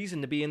no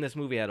reason to be in this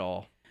movie at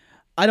all.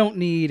 I don't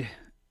need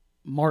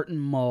Martin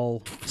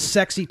Mull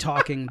sexy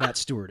talking that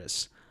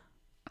stewardess.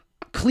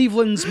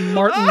 Cleveland's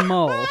Martin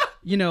Mull,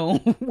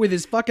 with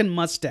his fucking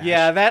mustache.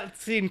 Yeah, that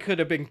scene could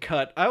have been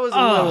cut. I was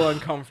a little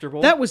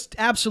uncomfortable. That was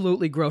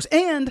absolutely gross.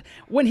 And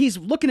when he's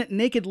looking at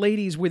naked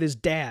ladies with his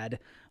dad.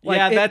 You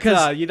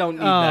don't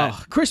need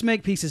that. Chris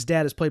Makepeace's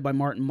dad is played by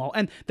Martin Mull.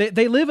 And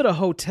they live at a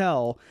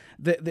hotel,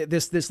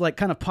 this like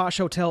kind of posh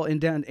hotel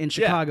in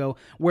Chicago,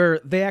 where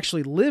they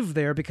actually live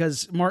there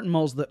because Martin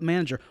Mull's the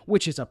manager,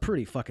 which is a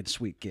pretty fucking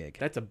sweet gig.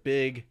 That's a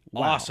big,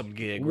 awesome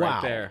gig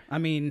right there. I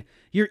mean,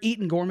 you're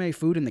eating gourmet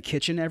food in the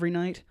kitchen every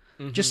night.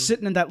 Just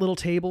sitting at that little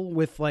table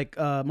with like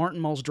Martin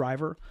Mull's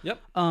driver.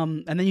 Yep.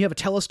 And then you have a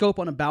telescope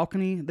on a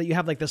balcony that you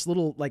have like this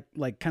little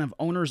like kind of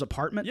owner's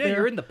apartment. Yeah, there.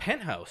 you're in the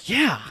penthouse.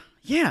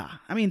 Yeah.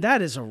 I mean,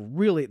 that is a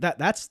really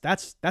that's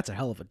a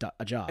hell of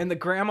a job. And the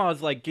grandma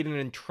is like getting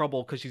in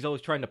trouble because she's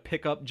always trying to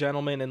pick up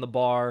gentlemen in the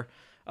bar.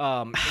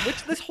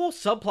 Which this whole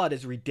subplot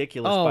is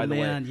ridiculous, by the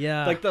way.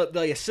 Yeah. Like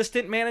the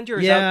assistant manager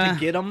is out to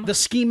get him. The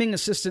scheming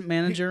assistant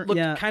manager. Looked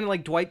yeah. kind of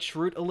like Dwight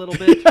Schrute a little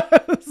bit.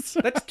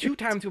 That's 2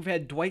 times we've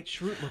had Dwight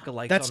Schrute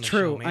lookalikes. That's on the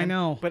true. show, man. I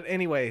know. But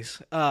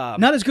anyways,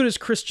 not as good as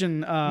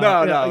Christian.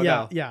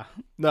 No. Yeah.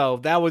 No,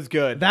 that was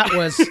good. That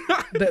was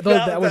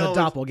that was a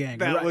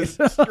doppelganger. That right. was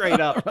straight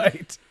up.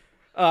 Right.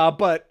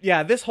 But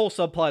yeah, this whole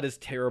subplot is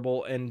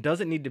terrible and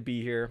doesn't need to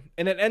be here.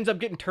 And it ends up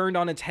getting turned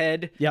on its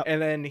head. Yep.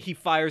 And then he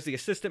fires the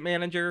assistant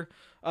manager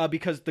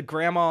because the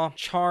grandma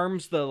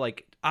charms the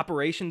like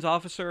operations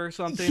officer or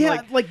something.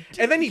 Yeah,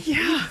 and then he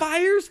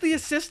fires the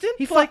assistant.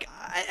 He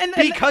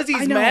because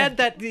he's I know, mad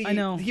that I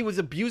know. he was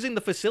abusing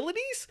the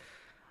facilities.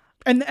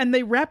 And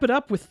they wrap it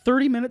up with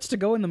 30 minutes to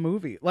go in the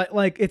movie.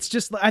 Like it's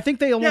just I think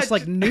they almost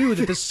knew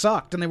that this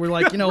sucked and they were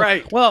like,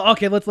 Right. well,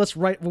 okay, let's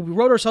write. Well, we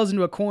wrote ourselves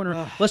into a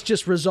corner. Let's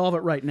just resolve it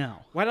right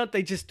now. Why don't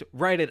they just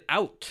write it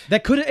out?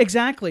 That could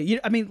exactly.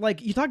 I mean,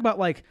 like you talk about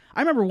like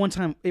I remember one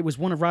time it was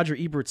one of Roger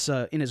Ebert's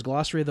in his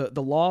glossary,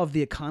 the law of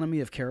the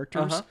economy of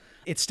characters.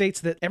 It states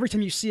that every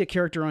time you see a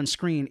character on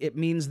screen, it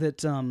means that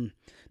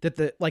that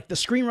the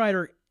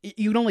screenwriter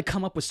you'd only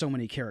come up with so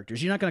many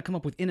characters. You're not going to come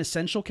up with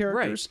inessential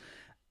characters. Right.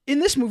 In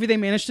this movie, they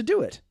managed to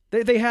do it.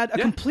 They had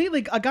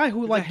a guy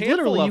who like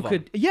literally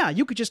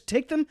you could just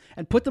take them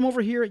and put them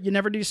over here. You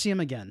never do see him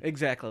again.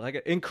 Exactly.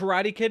 Like in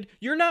Karate Kid,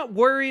 you're not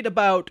worried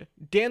about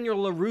Daniel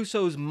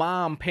LaRusso's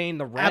mom paying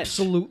the rent.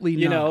 Absolutely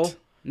not.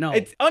 No.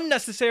 It's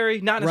unnecessary,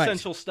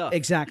 non-essential stuff.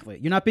 Exactly.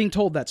 You're not being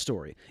told that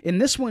story. In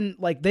this one,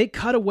 like they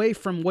cut away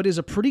from what is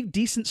a pretty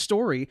decent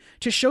story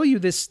to show you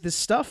this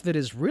stuff that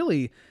is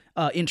really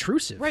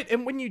intrusive. Right,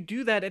 and when you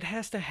do that, it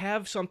has to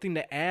have something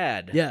to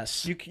add.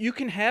 Yes. You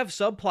can have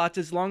subplots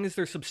as long as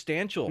they're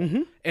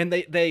substantial and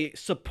they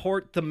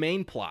support the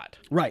main plot.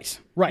 Right.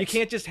 You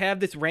can't just have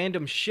this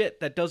random shit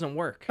that doesn't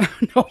work.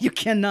 No, you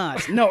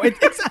cannot. No, it's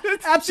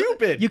absolutely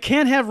stupid. You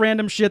can't have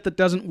random shit that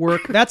doesn't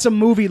work. That's a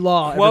movie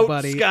law, Quote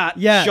everybody. Scott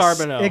yes,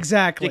 Charbonneau.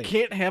 Exactly. You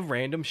can't have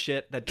random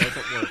shit that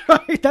doesn't work.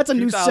 Right, that's a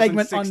new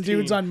segment on 2016.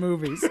 Dudes on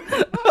Movies.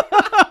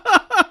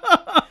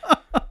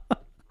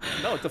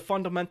 No, it's a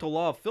fundamental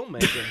law of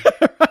filmmaking.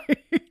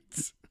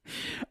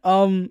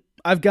 Right.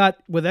 I've got,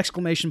 with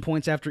exclamation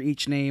points after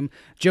each name,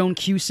 Joan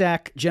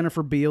Cusack,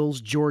 Jennifer Beals,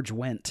 George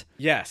Wendt.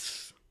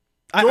 Yes.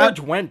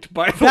 George Wendt,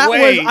 by the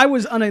way. I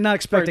was not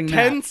expecting for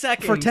that. 10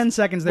 seconds. For 10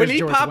 seconds, there's When he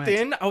George popped Wendt.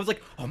 in, I was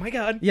like, oh my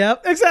God.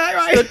 Yep,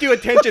 exactly. Stood to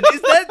attention.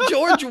 Is that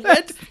George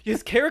Wendt?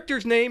 His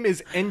character's name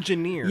is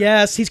Engineer.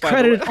 Yes, he's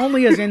credited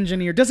only as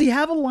Engineer. Does he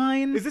have a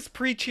line? Is this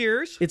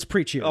pre-Cheers? It's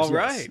pre-Cheers. All yes.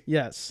 right.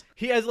 Yes.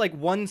 He has like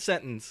one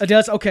sentence. It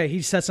does? Okay,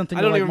 he said something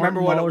I don't like even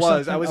remember Martin what Mull it or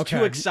was. I something. was Okay.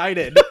 too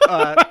excited.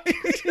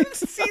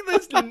 See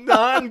this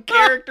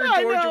non-character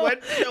George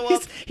Wendt show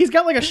up. He's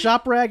got like a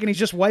shop rag and he's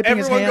just wiping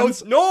his Everyone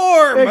hands. goes,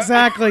 Norm!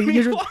 Exactly.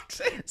 He You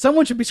walks in.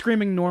 Someone should be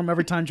screaming Norm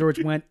every time George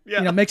Wendt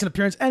makes an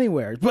appearance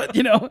anywhere. But,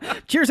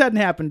 Cheers hadn't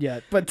happened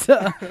yet. But,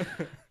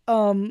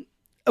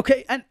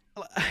 okay. And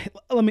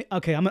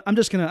I'm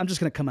just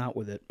gonna come out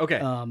with it. Okay.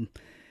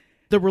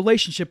 The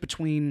relationship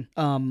between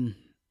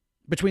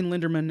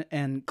Linderman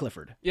and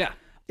Clifford. Yeah.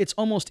 It's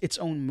almost its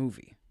own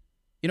movie.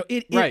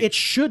 It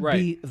should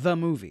be the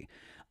movie.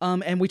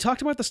 And we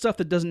talked about the stuff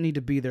that doesn't need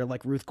to be there,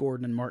 like Ruth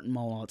Gordon and Martin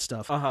Mull, all that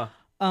stuff.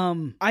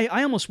 I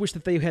almost wish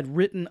that they had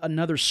written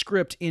another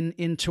script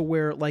into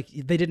where like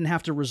they didn't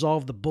have to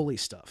resolve the bully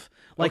stuff.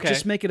 Like Okay.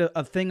 just make it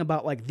a thing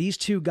about like these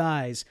two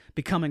guys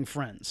becoming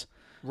friends.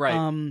 Right.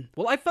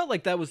 Well, I felt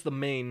like that was the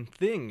main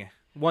thing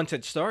once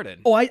it started.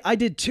 Oh, I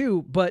did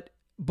too, but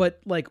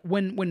like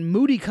when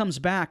Moody comes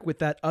back with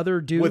that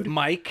other dude With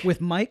Mike. with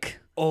Mike,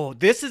 Oh,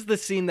 this is the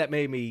scene that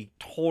made me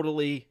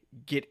totally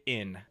get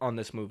in on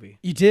this movie.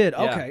 you did.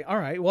 Yeah. Okay. All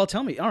right. Well,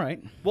 tell me. All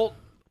right. Well,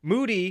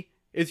 Moody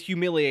is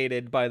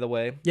humiliated, by the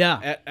way.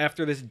 Yeah.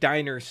 After this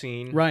diner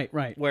scene. Right.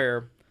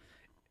 Where,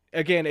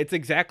 again, it's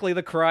exactly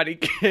the Karate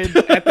Kid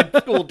at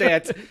the school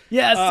dance.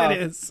 Yes,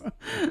 it is.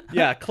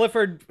 Yeah,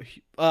 Clifford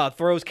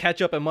throws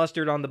ketchup and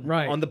mustard on the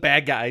Right. on the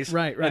bad guys.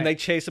 Right. And they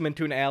chase him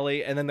into an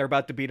alley, and then they're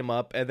about to beat him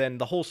up, and then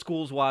the whole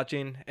school's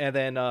watching, and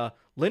then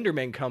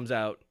Linderman comes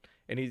out,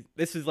 and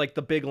this is like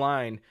the big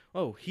line.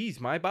 Oh, he's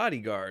my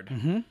bodyguard.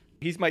 Mm-hmm.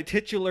 He's my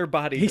titular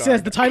bodyguard. He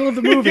says the title of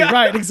the movie. Yeah.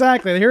 Right.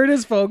 Exactly. Here it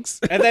is, folks.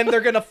 And then they're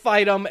gonna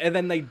fight him, and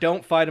then they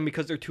don't fight him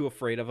because they're too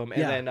afraid of him.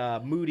 And Yeah.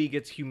 then Moody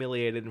gets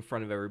humiliated in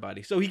front of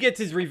everybody. So he gets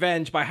his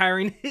revenge by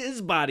hiring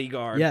his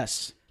bodyguard.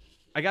 Yes.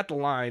 I got the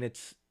line.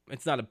 It's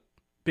not a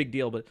big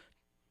deal, but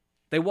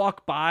they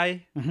walk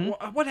by.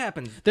 What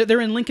happens?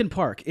 They're in Lincoln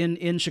Park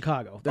in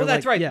Chicago. They're Oh,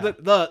 that's like- right. Yeah.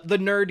 The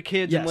nerd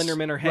kids Yes. and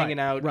Linderman are hanging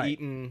Right, out, right.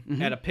 eating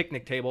at a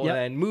picnic table, Yep. and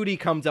then Moody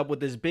comes up with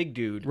this big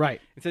dude.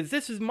 Right. And says,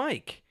 "This is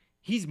Mike.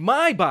 He's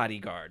my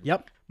bodyguard."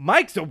 Yep.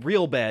 Mike's a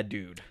real bad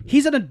dude.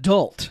 He's an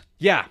adult,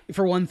 Yeah.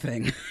 for one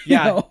thing. you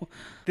Yeah. know?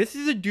 This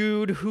is a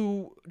dude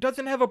who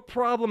doesn't have a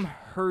problem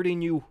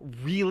hurting you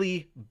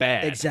really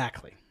bad.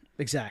 Exactly.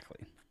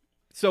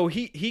 So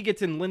he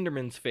gets in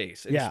Linderman's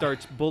face and Yeah.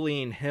 starts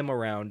bullying him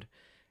around.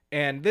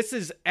 And this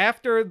is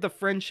after the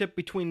friendship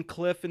between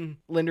Cliff and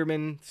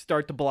Linderman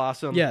start to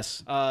blossom.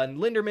 Yes. And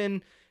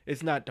Linderman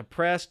is not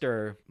depressed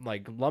or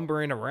like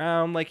lumbering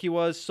around like he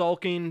was,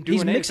 sulking, doing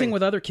He's mixing anything.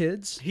 with other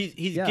kids. He's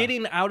Yeah.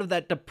 getting out of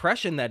that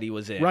depression that he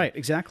was in. Right.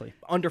 Exactly.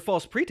 Under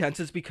false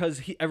pretenses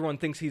because everyone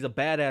thinks he's a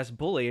badass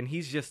bully and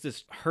he's just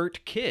this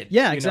hurt kid.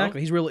 Yeah. you know?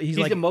 Exactly. He's really. He's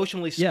like.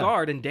 emotionally Yeah.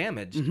 scarred and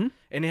damaged,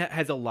 and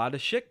has a lot of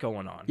shit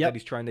going on Yep. that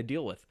he's trying to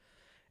deal with.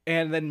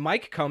 And then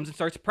Mike comes and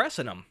starts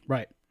pressing him,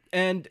 Right.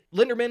 and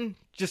Linderman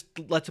just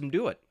lets him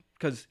do it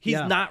because he's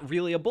Yeah. not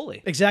really a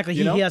bully. Exactly.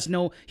 You know?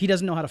 He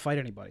doesn't know how to fight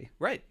anybody.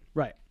 Right.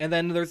 Right. And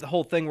then there's the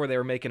whole thing where they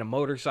were making a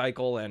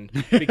motorcycle and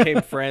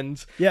became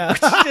friends. Yeah.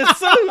 Just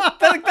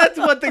that's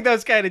one thing that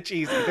was kind of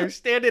cheesy. They're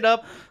standing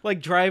up,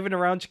 like driving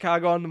around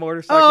Chicago on the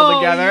motorcycle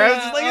together. I was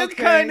just like, it's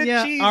kind of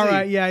cheesy. All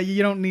right. Yeah.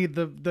 You don't need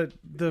the.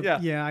 Yeah.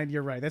 Yeah.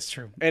 You're right. That's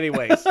true.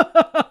 Anyways,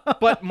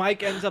 but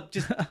Mike ends up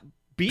just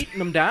beating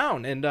him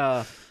down and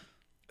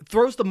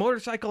throws the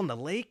motorcycle in the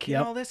lake and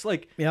Yep. all this.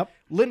 Like, Yep.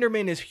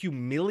 Linderman is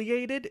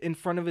humiliated in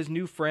front of his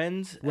new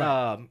friends.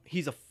 Right.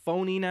 He's a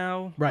phony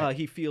now. Right.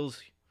 He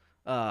feels,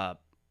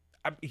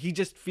 he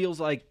just feels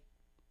like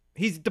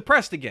he's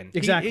depressed again.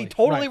 Exactly. He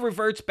totally Right.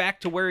 reverts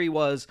back to where he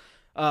was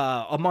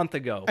a month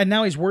ago. And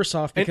now he's worse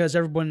off because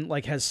everyone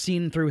like has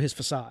seen through his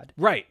facade.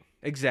 Right.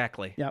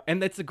 Exactly. Yep.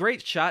 And it's a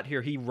great shot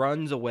here. He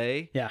runs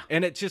away. Yeah.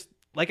 And it's just,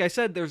 like I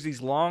said, there's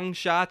these long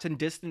shots and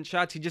distant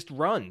shots. He just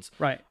runs.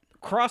 Right.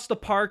 Across the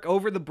park,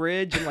 over the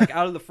bridge, and like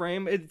out of the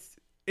frame.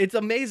 It's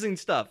amazing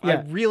stuff. Yeah.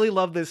 I really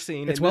love this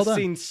scene. It's and well this done.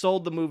 scene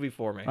sold the movie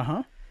for me.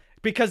 Uh-huh.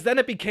 Because then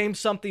it became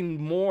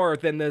something more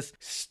than this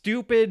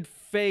stupid,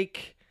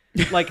 fake,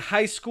 like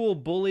high school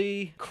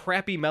bully,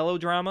 crappy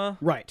melodrama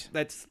Right.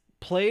 that's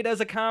played as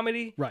a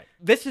comedy. Right.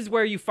 This is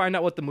where you find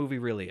out what the movie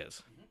really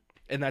is.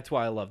 And that's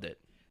why I loved it.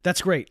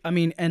 That's great. I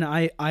mean, and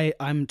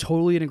I'm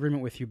totally in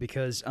agreement with you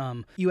because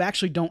you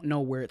actually don't know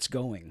where it's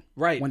going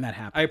Right. when that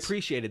happens. I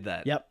appreciated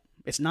that. Yep.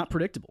 It's not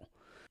predictable.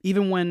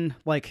 Even when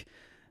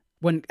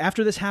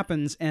after this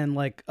happens and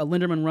like a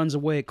Linderman runs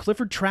away,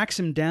 Clifford tracks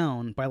him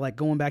down by like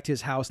going back to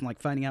his house and like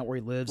finding out where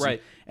he lives.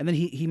 Right. And then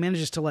he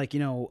manages to like,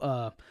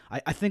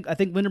 I think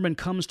Linderman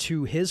comes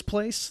to his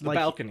place. The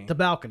balcony. The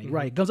balcony,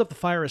 right. He goes up the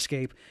fire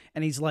escape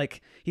and he's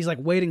like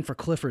waiting for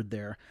Clifford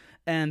there.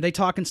 And they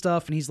talk and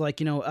stuff, and he's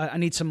like, I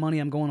need some money.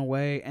 I'm going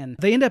away. And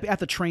they end up at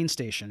the train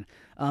station.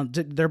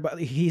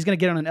 He's going to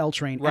get on an L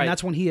train, Right. and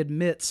that's when he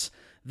admits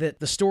that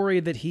the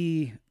story that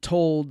he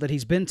told, that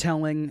he's been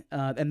telling,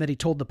 and that he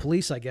told the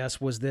police, I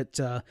guess, was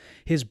that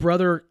his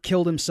brother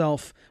killed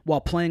himself while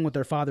playing with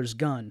their father's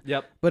gun.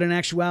 Yep. But in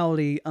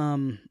actuality,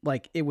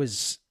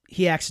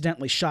 he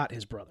accidentally shot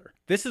his brother.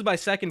 This is my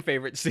second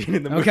favorite scene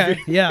in the movie. Okay,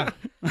 yeah.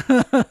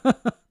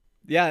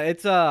 Yeah,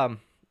 it's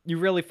you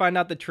really find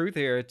out the truth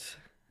here.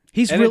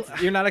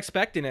 You're not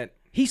expecting it.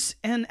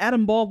 And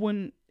Adam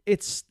Baldwin,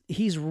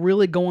 he's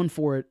really going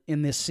for it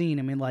in this scene.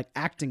 I mean, like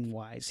acting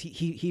wise,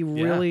 he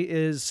really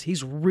is.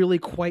 He's really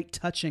quite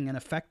touching and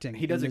affecting.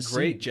 He does a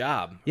great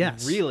job.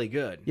 Yes. Really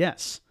good.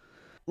 Yes.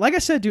 Like I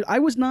said, dude, I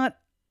was not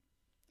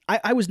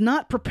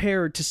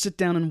prepared to sit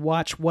down and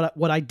watch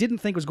what I didn't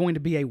think was going to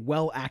be a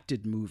well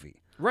acted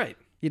movie. Right.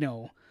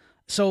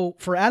 So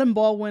for Adam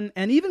Baldwin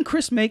and even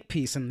Chris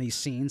Makepeace in these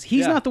scenes,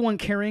 he's Yeah. not the one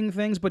carrying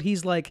things, but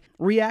he's like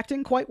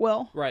reacting quite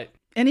well. Right.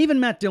 And even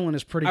Matt Dillon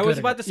is pretty good. I was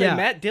at about it. to say Yeah.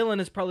 Matt Dillon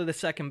is probably the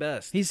second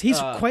best. He's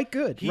quite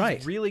good. He's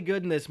right. really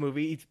good in this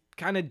movie. He's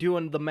kind of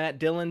doing the Matt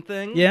Dillon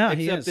thing. Yeah,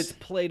 he except is. it's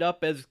played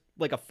up as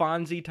like a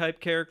Fonzie type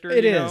character.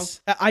 It you know?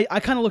 is. I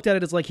kind of looked at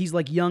it as like he's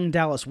like young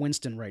Dallas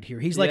Winston right here.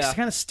 He's like Yeah.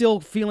 kind of still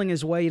feeling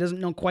his way. He doesn't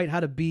know quite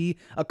how to be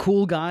a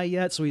cool guy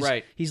yet, so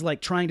Right. he's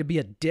like trying to be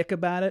a dick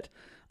about it.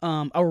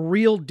 A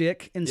real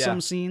dick in Yeah.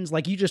 some scenes.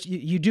 Like you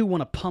do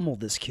want to pummel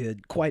this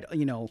kid quite,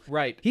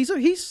 Right. He's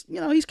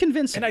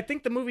convincing. And I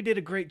think the movie did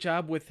a great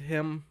job with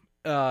him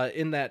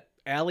in that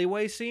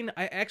alleyway scene.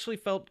 I actually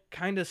felt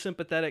kind of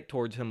sympathetic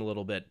towards him a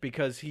little bit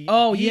because he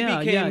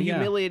became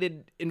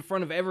humiliated in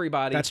front of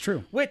everybody. That's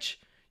true. Which,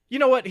 you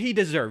know what? He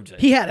deserves it.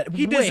 He had it.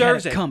 He way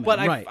deserves had it. coming. But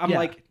right. I'm yeah.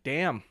 like,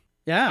 damn.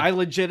 yeah. I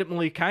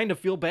legitimately kind of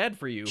feel bad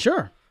for you.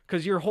 Sure.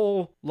 Because your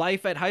whole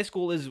life at high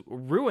school is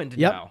ruined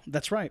Yep. now.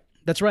 That's right.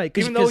 That's right.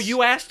 Even though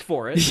you asked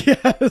for it.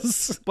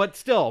 Yes. But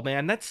still,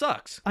 man, that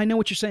sucks. I know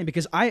what you're saying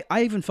because I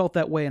even felt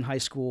that way in high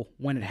school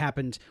when it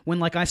happened. When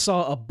like I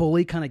saw a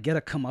bully kind of get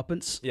a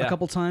comeuppance a Yeah.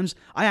 couple times,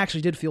 I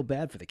actually did feel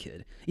bad for the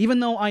kid, even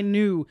though I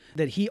knew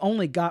that he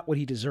only got what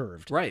he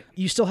deserved. Right.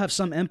 You still have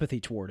some empathy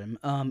toward him,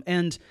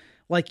 and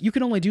like you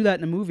can only do that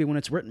in a movie when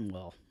it's written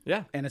well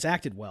Yeah. and it's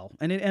acted well,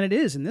 and it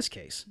is in this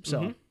case.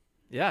 So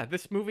Yeah,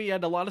 this movie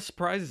had a lot of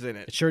surprises in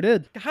it it. sure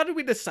did. How did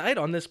we decide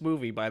on this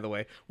movie, by the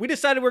way? We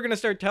decided we're going to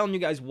start telling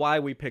you guys why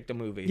we picked a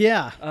movie.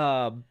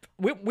 Yeah.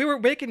 We were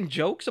making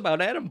jokes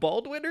about Adam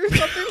Baldwin or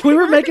something. We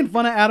were making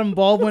fun of Adam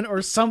Baldwin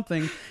or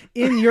something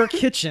in your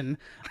kitchen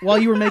while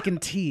you were making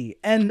tea,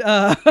 and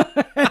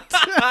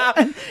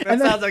That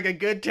sounds like a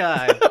good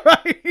time.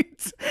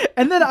 right.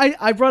 And then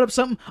I brought up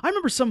something. I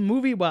remember some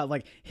movie about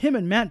like him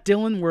and Matt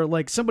Dillon where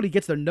like somebody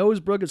gets their nose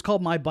broke. It's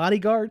called My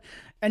Bodyguard.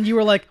 And you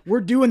were like,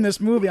 we're doing this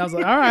movie. I was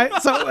like, all right.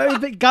 So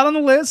it got on the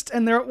list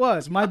and there it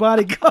was, My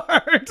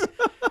Bodyguard.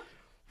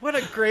 What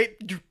a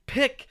great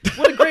pick.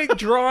 What a great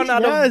drawn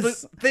out of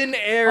Yes. the thin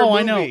air Oh, movie.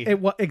 I know. It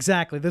was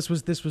exactly. This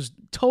was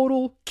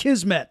total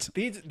kismet.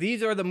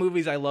 These are the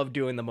movies I love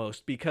doing the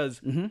most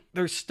because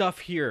there's stuff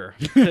here.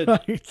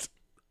 Right.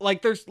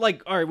 Like there's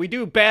like, all right, we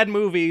do bad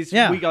movies.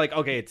 Yeah. We go like,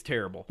 okay, it's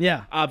terrible.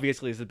 Yeah.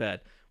 Obviously, this is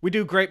bad. We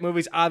do great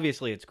movies.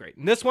 Obviously, it's great.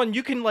 And this one,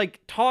 you can like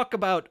talk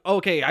about,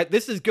 okay,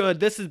 this is good.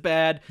 This is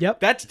bad.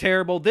 Yep. That's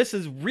terrible. This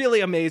is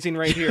really amazing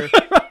right here.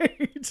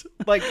 Right.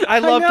 Like I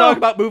love know. talking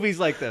about movies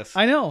like this.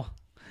 I know.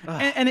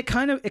 And it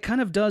kind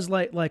of does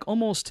like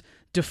almost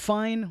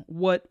define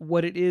what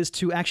it is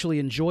to actually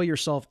enjoy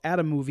yourself at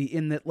a movie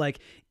in that like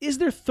is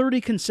there 30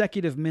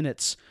 consecutive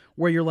minutes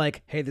where you're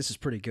like, hey, this is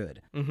pretty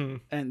good. Mm-hmm.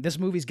 And this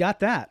movie's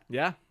got that.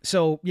 Yeah.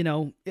 So,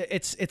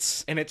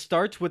 it's And it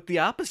starts with the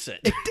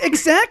opposite.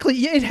 exactly.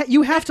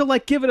 You have to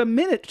like give it a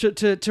minute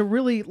to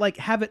really like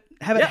have it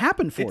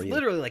happen for it's you.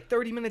 literally like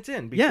 30 minutes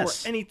in before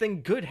Yes.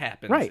 anything good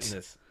happens Right. in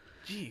this.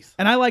 Jeez.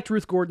 And I liked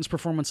Ruth Gordon's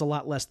performance a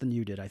lot less than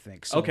you did, I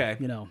think. So, Okay.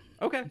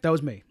 Okay. that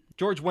was me.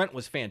 George Wendt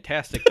was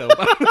fantastic though.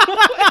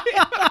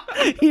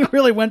 He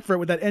really went for it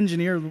with that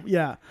engineer.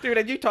 Yeah. Dude,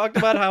 and you talked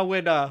about how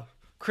when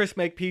Chris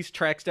Makepeace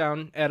tracks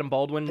down Adam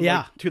Baldwin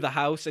Yeah. to the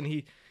house and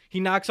he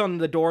knocks on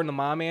the door and the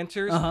mom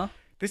answers. Uh-huh.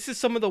 This is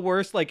some of the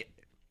worst, like,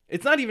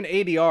 it's not even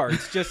ADR.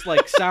 It's just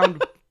like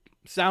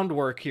sound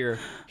work here.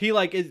 He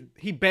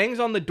bangs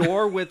on the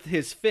door with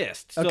his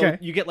fist. So Okay.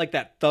 you get like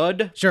that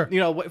thud. Sure. You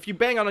know, if you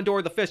bang on a door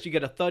with a fist, you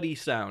get a thuddy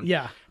sound.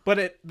 Yeah.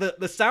 But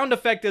the sound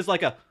effect is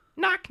like a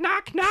knock,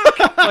 knock,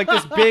 knock. Like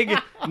this big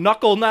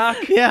knuckle knock.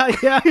 Yeah,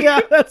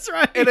 that's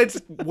right. And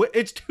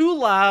it's too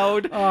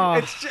loud. Oh.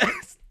 It's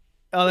just...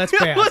 Oh, that's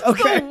bad. What's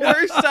Okay. the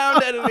worst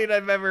sound editing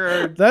I've ever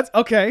heard? That's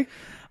okay.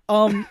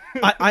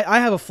 I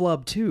have a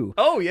flub too.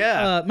 Oh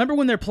yeah. Remember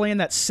when they're playing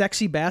that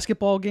sexy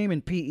basketball game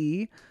in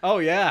PE? Oh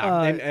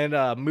yeah.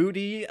 And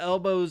Moody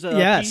elbows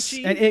Yes,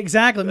 Peachy. and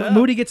exactly. Yeah.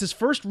 Moody gets his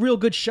first real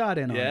good shot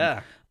in on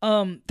him.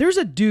 Yeah. There's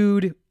a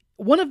dude,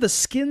 one of the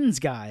Skins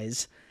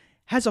guys,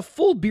 has a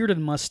full bearded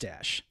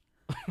mustache,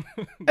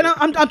 and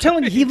I'm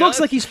telling you, he looks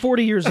does? like he's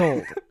 40 years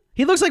old.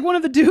 He looks like one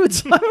of the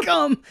dudes. Like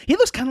he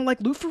looks kind of like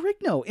Lou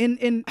Ferrigno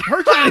in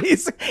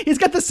Hercules. He's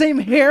got the same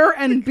hair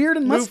and beard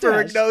and Lou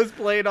mustache. Ferrigno's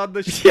played on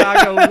the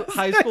Chicago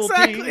high school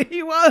exactly. team.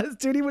 He was,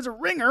 dude. He was a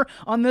ringer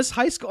on this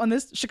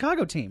this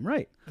Chicago team,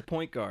 right? The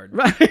point guard.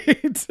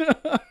 Right.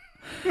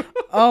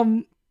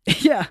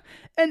 Yeah.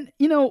 And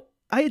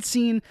I had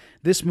seen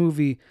this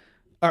movie,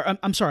 or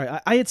I'm sorry,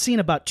 I had seen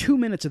about 2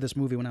 minutes of this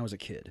movie when I was a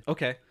kid.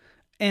 Okay.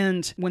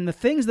 And when the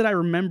things that I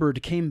remember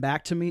came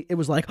back to me, it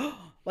was like,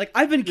 like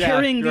I've been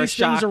carrying you're these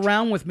things shocked.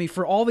 around with me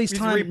for all these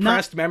times.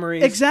 repressed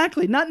memories.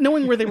 Exactly. Not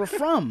knowing where they were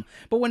from.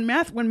 But when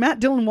Matt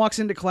Dillon walks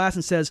into class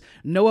and says,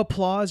 "No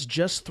applause,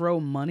 just throw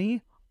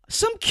money,"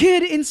 some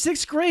kid in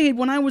 6th grade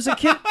when I was a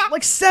kid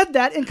like said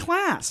that in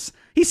class.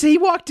 He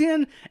walked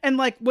in and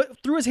like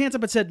threw his hands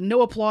up and said,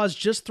 "No applause,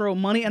 just throw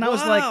money." And I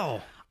was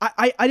like,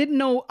 I didn't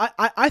know.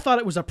 I thought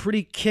it was a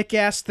pretty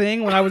kick-ass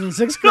thing when I was in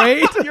 6th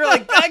grade. You're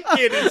like, that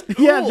kid is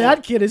cool. Yeah,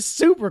 that kid is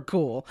super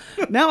cool.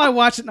 Now I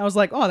watched it and I was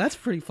like, oh, that's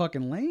pretty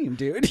fucking lame,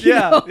 dude.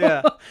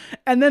 Yeah.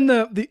 And then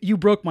the You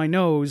Broke My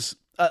Nose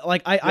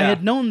I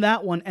had known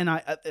that one, and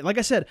like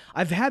I said,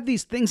 I've had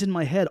these things in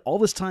my head all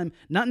this time,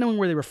 not knowing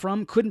where they were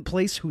from, couldn't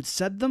place who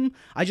said them.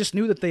 I just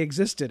knew that they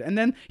existed, and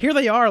then here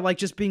they are, like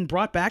just being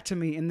brought back to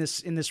me in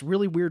this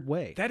really weird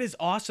way. That is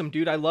awesome,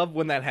 dude. I love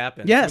when that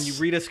happens. Yes. When you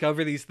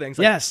rediscover these things.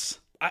 Like, Yes.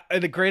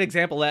 The great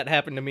example that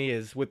happened to me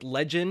is with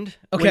Legend.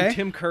 Okay. When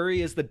Tim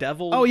Curry is the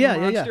devil Yeah.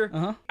 monster.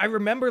 Uh-huh. I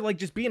remember like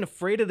just being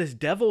afraid of this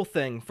devil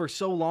thing for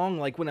so long,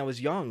 like when I was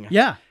young.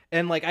 Yeah.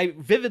 And like I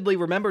vividly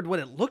remembered what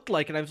it looked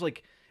like, and I was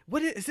like,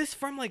 "What is this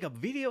from? Like a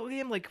video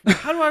game? Like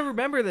how do I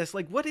remember this?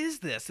 Like what is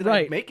this?" And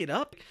Right. I make it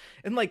up.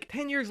 And like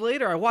 10 years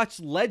later, I watched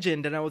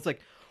Legend, and I was like,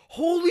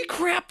 "Holy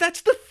crap!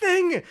 That's the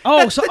thing! Oh,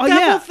 that's so the devil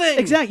yeah, thing!"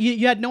 exactly.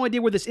 You had no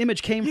idea where this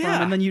image came from,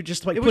 Yeah. and then you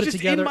just like It put was it just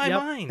together. in my Yep,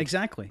 mind.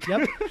 Exactly.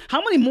 Yep. How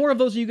many more of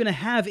those are you going to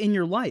have in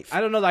your life?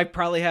 I don't know. I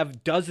probably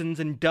have dozens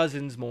and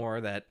dozens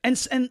more that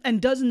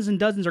And dozens and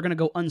dozens are going to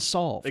go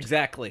unsolved.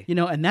 exactly You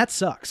know, and that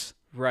sucks.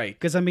 right.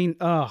 Because I mean,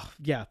 oh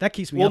yeah, that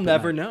keeps me. We'll up at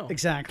never night. know.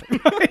 Exactly.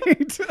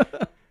 Right.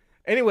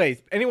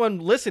 Anyways, anyone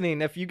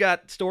listening, if you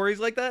got stories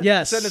like that,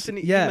 Yes, send us an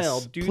yes,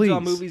 email, please.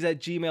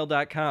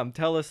 dudesonmovies@gmail.com.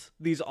 Tell us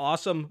these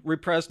awesome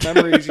repressed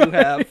memories you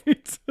have,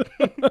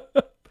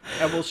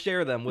 and we'll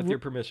share them with your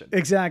permission.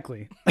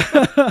 Exactly.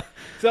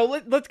 So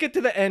let's get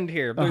to the end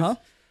here. Uh-huh.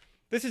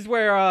 This is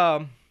where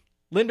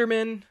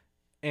Linderman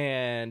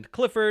and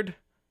Clifford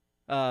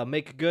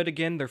make good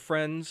again. They're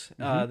friends.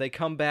 They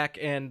come back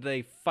and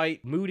they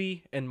fight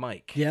Moody and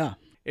Mike. Yeah.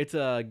 It's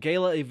a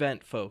gala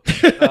event, folks.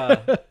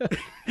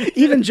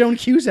 Even Joan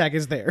Cusack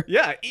is there.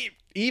 Yeah,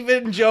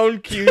 even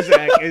Joan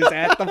Cusack is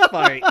at the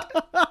fight.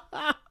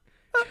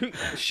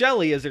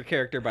 Shelley is her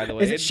character, by the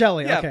way. Is it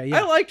Shelley? Yeah, Okay, yeah.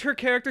 I liked her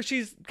character.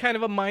 She's kind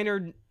of a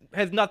minor,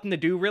 has nothing to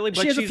do really,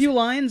 but She has a she's, few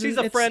lines. she's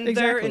and a friend it's,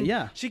 there, exactly, and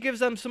yeah. she gives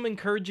them some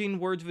encouraging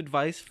words of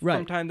advice from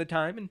Right. time to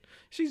time, and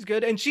she's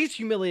good. And she's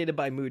humiliated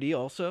by Moody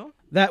also.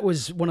 That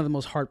was one of the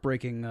most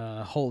heartbreaking.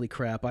 Holy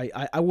crap!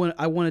 I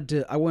wanted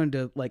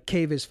to like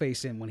cave his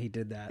face in when he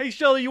did that. Hey,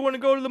 Shelley, you want to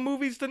go to the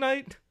movies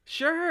tonight?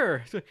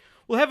 Sure.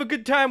 We'll have a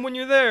good time when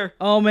you're there.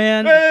 Oh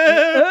man.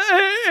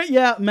 Hey,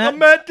 Yeah, Matt. I'm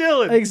Matt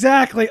Dillon.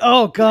 Exactly.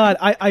 Oh God.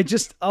 I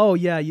just. Oh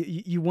yeah.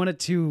 You wanted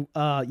to.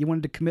 You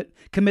wanted to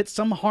commit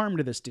some harm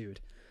to this dude.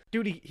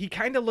 Dude, he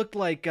kind of looked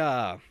like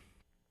oh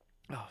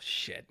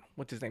shit,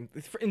 what's his name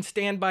in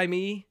Stand By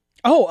Me?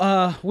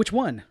 Oh. Which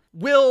one?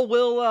 Will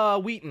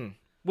Wheaton.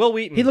 Will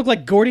Wheaton. He looked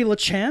like Gordy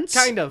LaChance.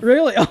 Kind of.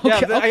 Really? Okay. Yeah,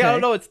 Okay. I don't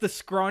know. It's the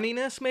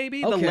scrawniness,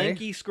 maybe the Okay.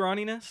 lanky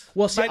scrawniness.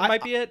 Well, see,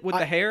 might be it with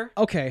the hair.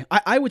 Okay.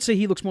 I would say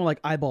he looks more like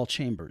Eyeball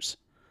Chambers.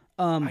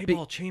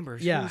 Eyeball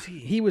Chambers. Yeah. Who's he?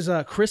 He was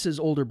Chris's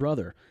older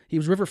brother. He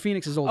was River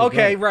Phoenix's older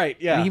Okay, brother. right.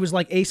 Yeah. And he was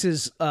like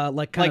Ace's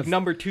like kind like of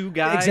number 2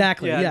 guy.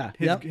 Exactly, yeah,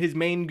 His, yep. his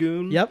main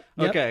goon. Yep.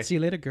 Okay. See you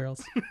later,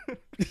 girls.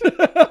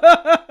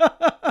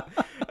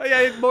 Oh,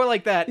 yeah, more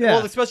like that. Yeah.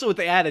 Well, especially with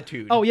the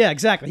attitude. Oh yeah,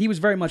 exactly. He was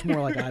very much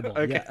more like Eyeball.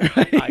 Okay. Yeah,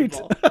 right?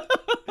 Eyeball.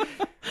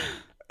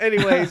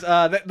 Anyways,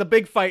 the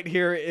big fight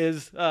here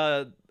is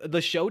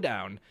the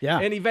showdown. Yeah.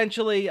 And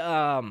eventually,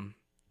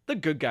 the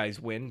good guys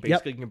win.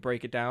 Basically, you can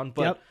break it down.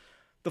 But Yep.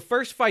 the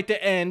first fight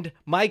to end,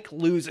 Mike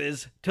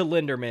loses to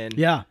Linderman.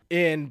 Yeah.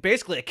 In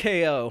basically a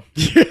KO.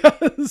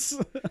 Yes.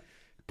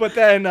 But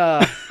then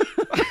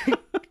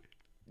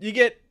you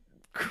get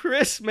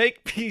Chris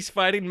Makepeace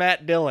fighting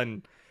Matt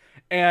Dillon.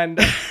 And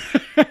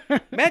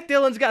Matt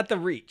Dillon's got the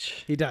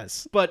reach. He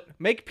does. But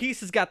Makepeace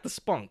has got the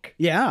spunk.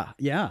 Yeah.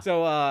 Yeah.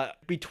 So,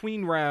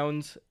 between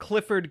rounds,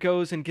 Clifford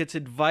goes and gets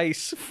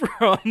advice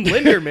from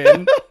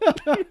Linderman,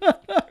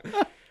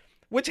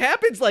 which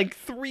happens like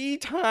 3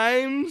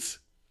 times.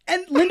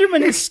 And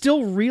Linderman is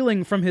still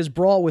reeling from his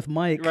brawl with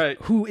Mike, Right.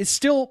 who is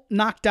still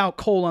knocked out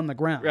cold on the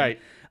ground. Right.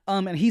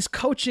 And he's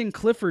coaching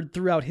Clifford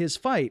throughout his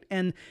fight,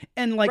 and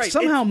like Right,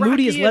 somehow it's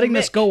Moody is Rocky letting and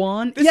this Mick. go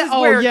on. This yeah, is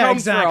where it yeah,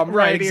 comes exactly. from,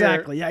 Right, right here.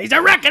 exactly. Yeah, he's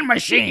a wrecking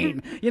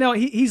machine. You know,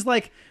 he's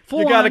like full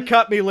You gotta on.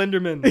 cut me,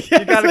 Linderman. Yes,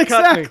 You gotta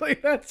cut me. exactly.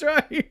 That's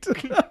right.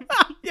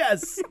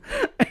 Yes,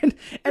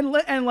 and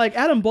like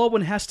Adam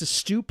Baldwin has to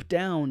stoop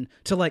down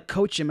to like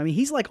coach him. I mean,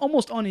 he's like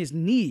almost on his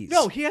knees.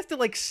 No, he has to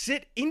like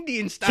sit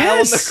Indian style on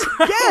yes, the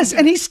ground. yes,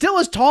 and he's still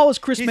as tall as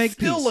Chris He's Makepeace.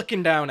 still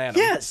looking down at him.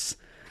 Yes,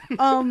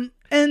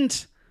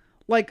 and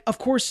like of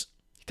course.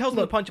 He tells him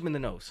to punch him in the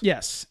nose.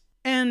 Yes.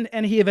 And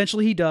he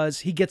eventually does.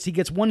 He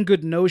gets one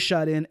good nose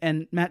shot in,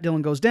 and Matt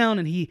Dillon goes down,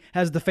 and he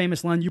has the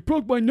famous line, "You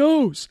broke my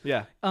nose."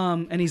 Yeah.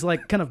 And he's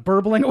like kind of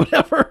burbling or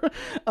whatever.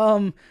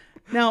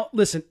 Now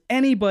listen,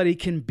 anybody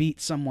can beat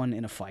someone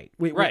in a fight.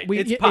 Right.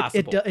 It's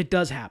possible. It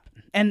does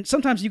happen, and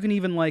sometimes you can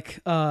even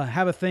like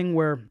have a thing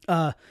where.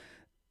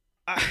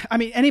 I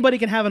mean, anybody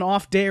can have an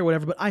off day or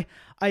whatever, but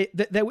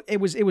it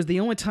was the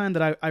only time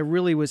that I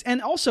really was.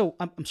 And also,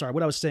 I'm sorry,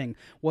 what I was saying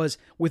was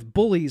with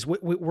bullies,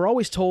 we're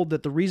always told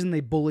that the reason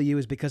they bully you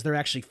is because they're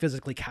actually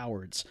physically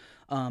cowards.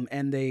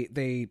 And they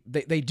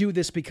do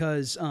this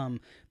because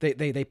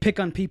they pick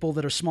on people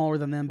that are smaller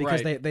than them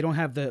because Right. they don't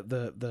have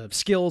the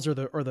skills or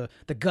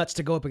the guts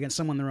to go up against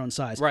someone their own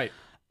size. Right.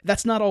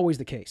 That's not always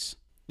the case.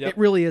 Yep. It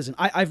really isn't.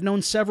 I've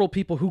known several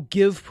people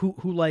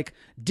who like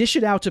dish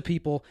it out to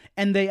people,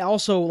 and they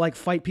also like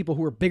fight people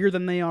who are bigger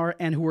than they are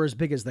and who are as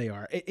big as they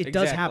are. It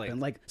does Exactly. happen.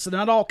 Like, so they're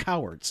not all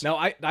cowards. No,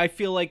 I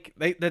feel like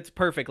that's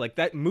perfect. Like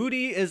that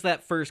Moody is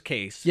that first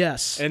case.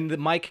 Yes. And the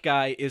Mike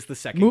guy is the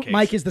second case.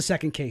 Mike is the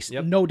second case,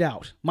 Yep. no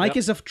doubt. Mike Yep.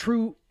 is a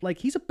true, like,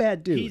 he's a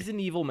bad dude. He's an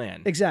evil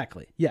man.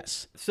 Exactly.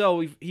 Yes.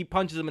 So he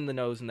punches him in the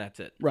nose, and that's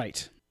it.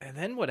 Right. And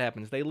then what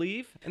happens? They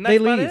leave, and that's They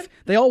about leave. it?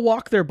 They all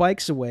walk their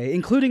bikes away,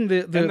 including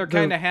the And they're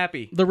kind of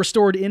happy. the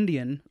restored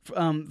Indian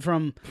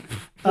from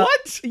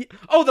What?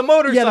 Oh, the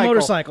motorcycle. yeah, the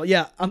motorcycle.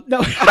 Yeah.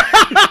 No.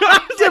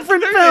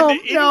 Different film. No,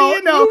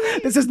 Indian no. movie?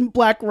 This isn't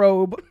Black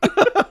Robe.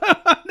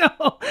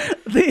 No.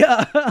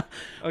 The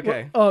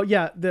Okay. oh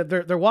yeah,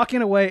 they're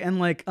walking away, and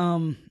like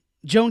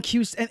Joan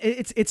Cusack, and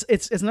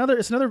it's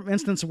another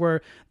instance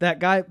where that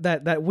guy,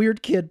 that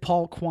weird kid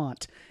Paul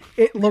Quant,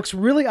 it looks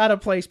really out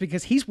of place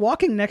because he's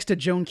walking next to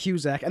Joan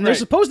Cusack, and they're Right.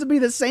 supposed to be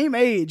the same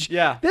age.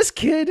 Yeah. This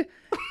kid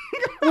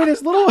with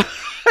his little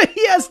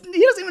he doesn't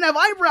even have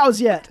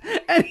eyebrows yet,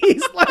 and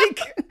he's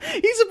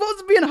supposed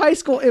to be in high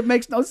school. It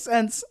makes no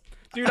sense.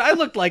 Dude, I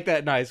looked like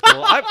that in high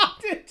school.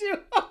 Did you?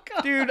 Oh,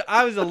 God. Dude,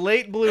 I was a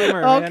late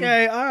bloomer, man.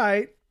 Okay, all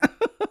right.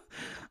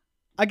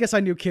 I guess I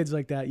knew kids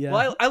like that. Yeah.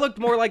 Well, I looked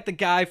more like the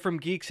guy from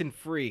Geeks and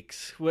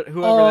Freaks, whoever that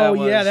Oh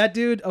was. yeah, that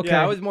dude. Okay.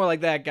 Yeah, I was more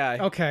like that guy.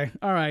 Okay.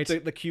 All right.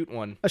 The cute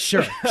one.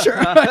 Sure.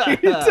 Right.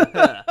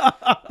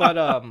 But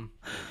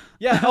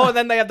yeah. Oh, and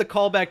then they have the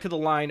callback to the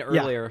line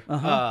earlier.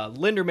 Uh-huh.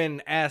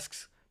 Linderman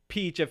asks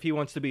Peach if he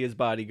wants to be his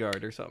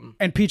bodyguard or something.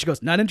 And Peach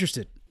goes, not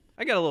interested.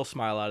 I got a little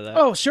smile out of that.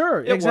 Oh,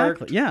 sure. It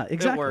Exactly. worked. Yeah,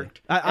 exactly. It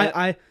worked.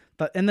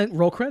 And then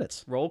roll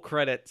credits. Roll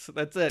credits.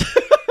 That's it.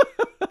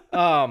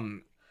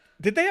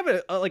 Did they have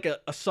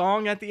a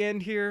song at the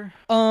end here?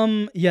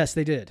 Yes,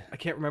 they did. I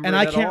can't remember. And it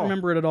I at can't all.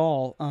 remember it at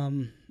all.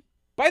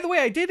 By the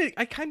way,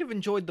 I kind of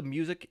enjoyed the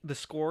music, the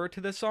score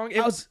to this song.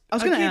 I was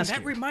going to ask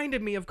that you.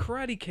 reminded me of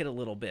Karate Kid a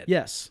little bit.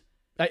 Yes.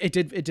 It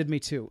did me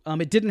too.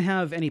 It didn't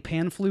have any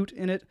pan flute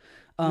in it,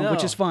 No.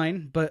 which is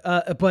fine, but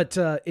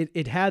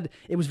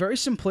it was very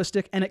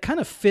simplistic, and it kind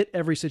of fit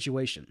every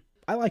situation.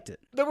 I liked it.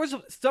 There was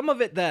some of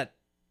it that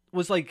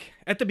was like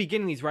at the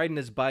beginning he's riding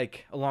his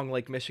bike along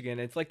Lake Michigan.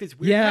 It's like this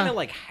weird Yeah. kind of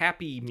like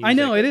happy music. I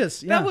know it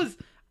is. Yeah.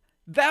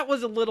 That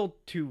was a little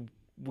too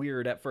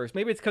weird at first.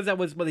 Maybe it's because that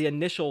was the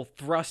initial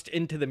thrust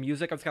into the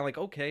music. I was kind of like,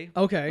 okay.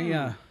 Okay,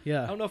 I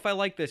yeah. don't know if I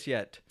like this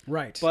yet.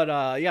 Right. But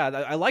yeah,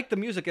 I liked the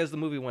music as the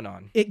movie went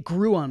on. It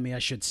grew on me, I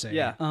should say.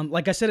 Yeah.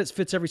 Like I said, it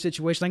fits every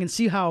situation. I can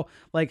see how,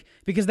 like,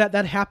 because that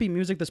happy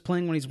music that's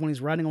playing when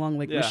he's riding along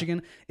Lake Yeah.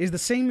 Michigan is the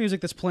same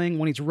music that's playing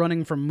when he's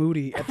running from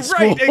Moody at the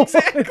Right, school.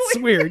 exactly. It's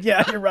weird.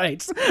 Yeah, you're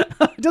right.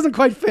 It doesn't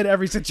quite fit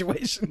every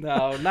situation.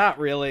 No, not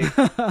really.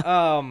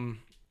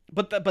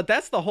 But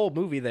that's the whole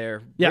movie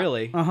there, Yeah.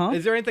 really. Uh-huh.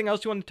 Is there anything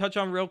else you want to touch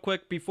on real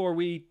quick before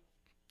we,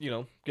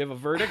 give a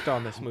verdict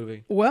on this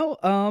movie? Well,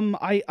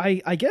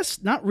 I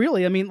guess not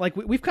really. I mean, like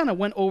we've kind of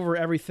went over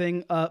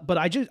everything, but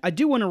I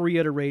do want to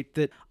reiterate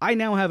that I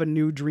now have a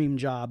new dream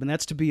job, and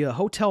that's to be a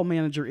hotel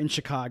manager in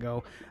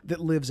Chicago that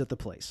lives at the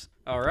place.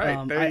 All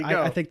right, there you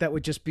go. I think that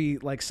would just be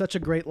like such a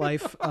great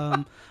life.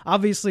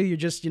 Obviously, you're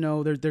just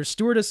there's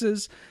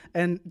stewardesses,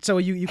 and so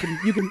you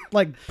can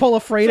like pull a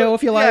Fredo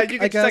if you like. Yeah, you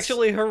I can guess.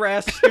 sexually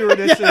harass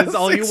stewardesses Yes,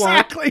 all you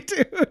exactly,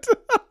 dude.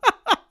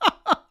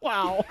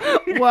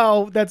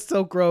 Wow, that's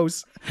so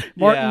gross.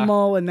 Martin Yeah.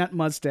 Mull and that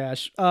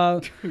mustache.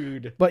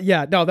 Dude. But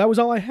yeah, no, that was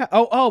all I had.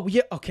 Oh,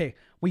 yeah. Okay,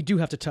 we do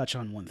have to touch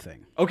on one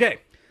thing. Okay.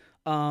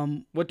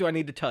 What do I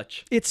need to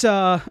touch? It's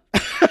the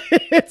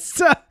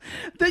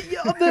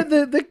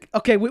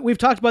okay. We've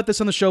talked about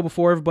this on the show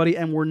before, everybody,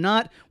 and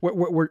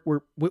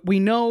we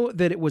know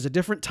that it was a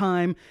different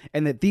time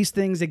and that these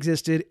things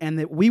existed and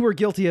that we were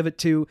guilty of it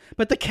too.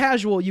 But the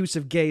casual use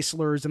of gay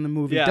slurs in the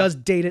movie Yeah. does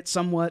date it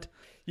somewhat.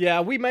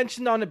 Yeah, we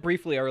mentioned on it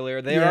briefly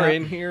earlier. They Yeah. are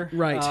in here.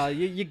 Right.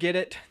 You get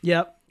it.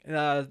 Yep.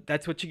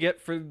 That's what you get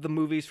for the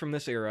movies from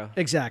this era.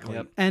 Exactly.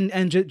 Yep.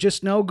 And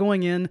just know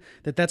going in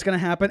that that's going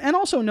to happen. And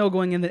also know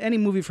going in that any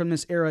movie from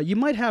this era, you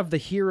might have the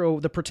hero,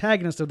 the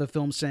protagonist of the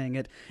film saying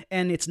it,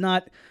 and it's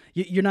not,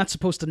 you're not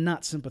supposed to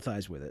not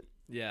sympathize with it.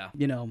 Yeah.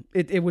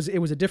 It was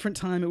a different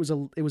time. It was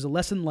a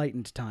less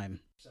enlightened time.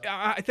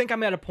 I think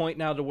I'm at a point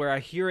now to where I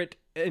hear it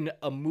in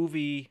a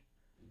movie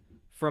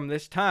from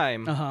this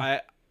time. Uh-huh.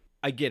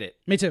 I get it.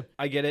 Me too.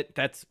 I get it.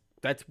 That's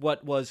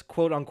what was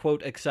quote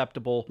unquote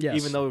acceptable. Yes.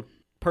 Even though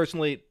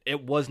personally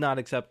it was not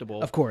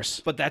acceptable. Of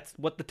course. But that's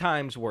what the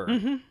times were.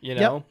 You Yep.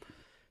 know?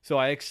 So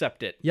I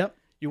accept it. Yep.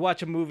 You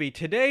watch a movie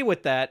today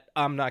with that,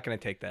 I'm not going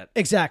to take that.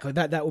 Exactly.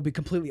 That would be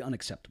completely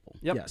unacceptable.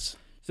 Yep. Yes.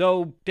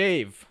 So,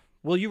 Dave,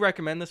 will you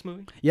recommend this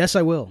movie? Yes,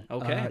 I will.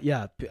 Okay.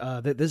 Yeah.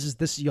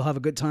 This you'll have a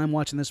good time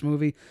watching this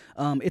movie.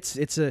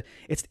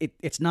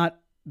 It's not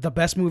the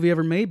best movie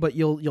ever made, but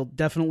you'll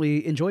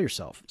definitely enjoy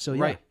yourself. So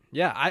yeah. Right.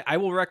 Yeah, I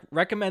will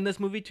recommend this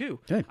movie too.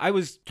 Okay. I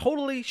was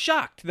totally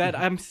shocked that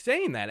I'm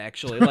saying that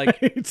actually.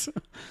 Like Right.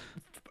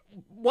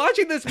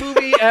 watching this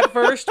movie at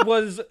first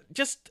was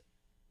just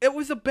it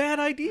was a bad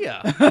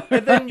idea.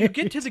 And then you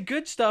get to the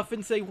good stuff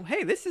and say,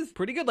 hey, this is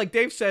pretty good. Like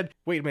Dave said,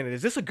 wait a minute,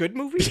 is this a good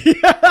movie?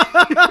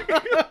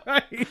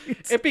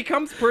 It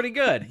becomes pretty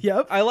good.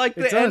 Yep, I liked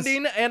it the does.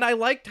 ending, and I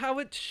liked how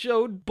it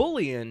showed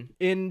bullying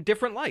in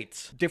different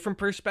lights, different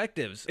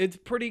perspectives. It's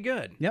pretty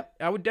good. Yep.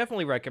 I would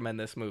definitely recommend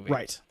this movie.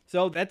 Right.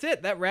 So that's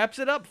it. That wraps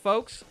it up,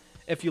 folks.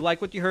 If you like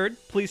what you heard,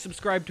 please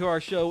subscribe to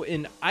our show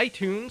in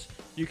iTunes.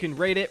 You can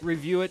rate it,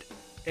 review it,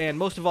 and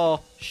most of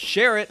all,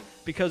 share it,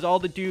 because all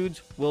the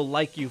dudes will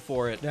like you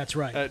for it. That's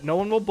right. No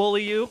one will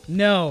bully you.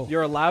 No.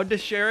 You're allowed to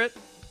share it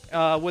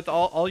with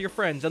all your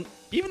friends, and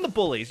even the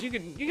bullies.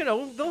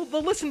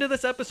 They'll listen to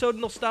this episode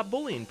and they'll stop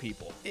bullying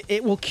people.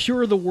 It will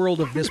cure the world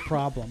of this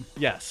problem.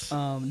 Yes.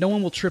 No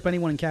one will trip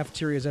anyone in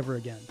cafeterias ever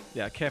again.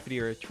 Yeah,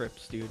 cafeteria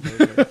trips, dude.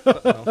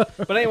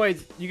 But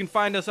anyways, you can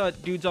find us at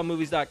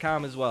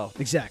dudesonmovies.com as well.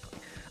 Exactly.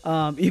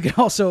 You can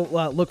also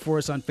look for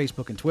us on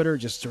Facebook and Twitter.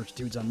 Just search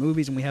Dudes on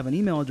Movies, and we have an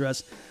email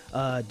address,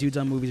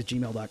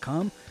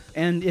 dudesonmovies@gmail.com.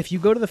 And if you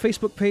go to the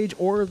Facebook page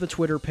or the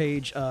Twitter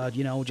page,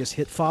 just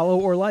hit follow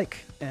or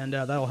like, and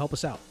that'll help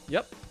us out.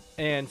 Yep.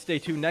 And stay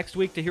tuned next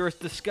week to hear us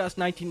discuss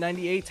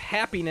 1998's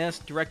Happiness,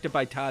 directed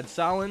by Todd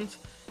Solondz.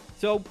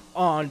 So,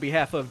 on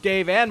behalf of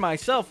Dave and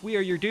myself, we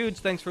are your dudes.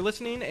 Thanks for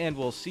listening, and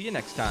we'll see you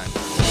next time.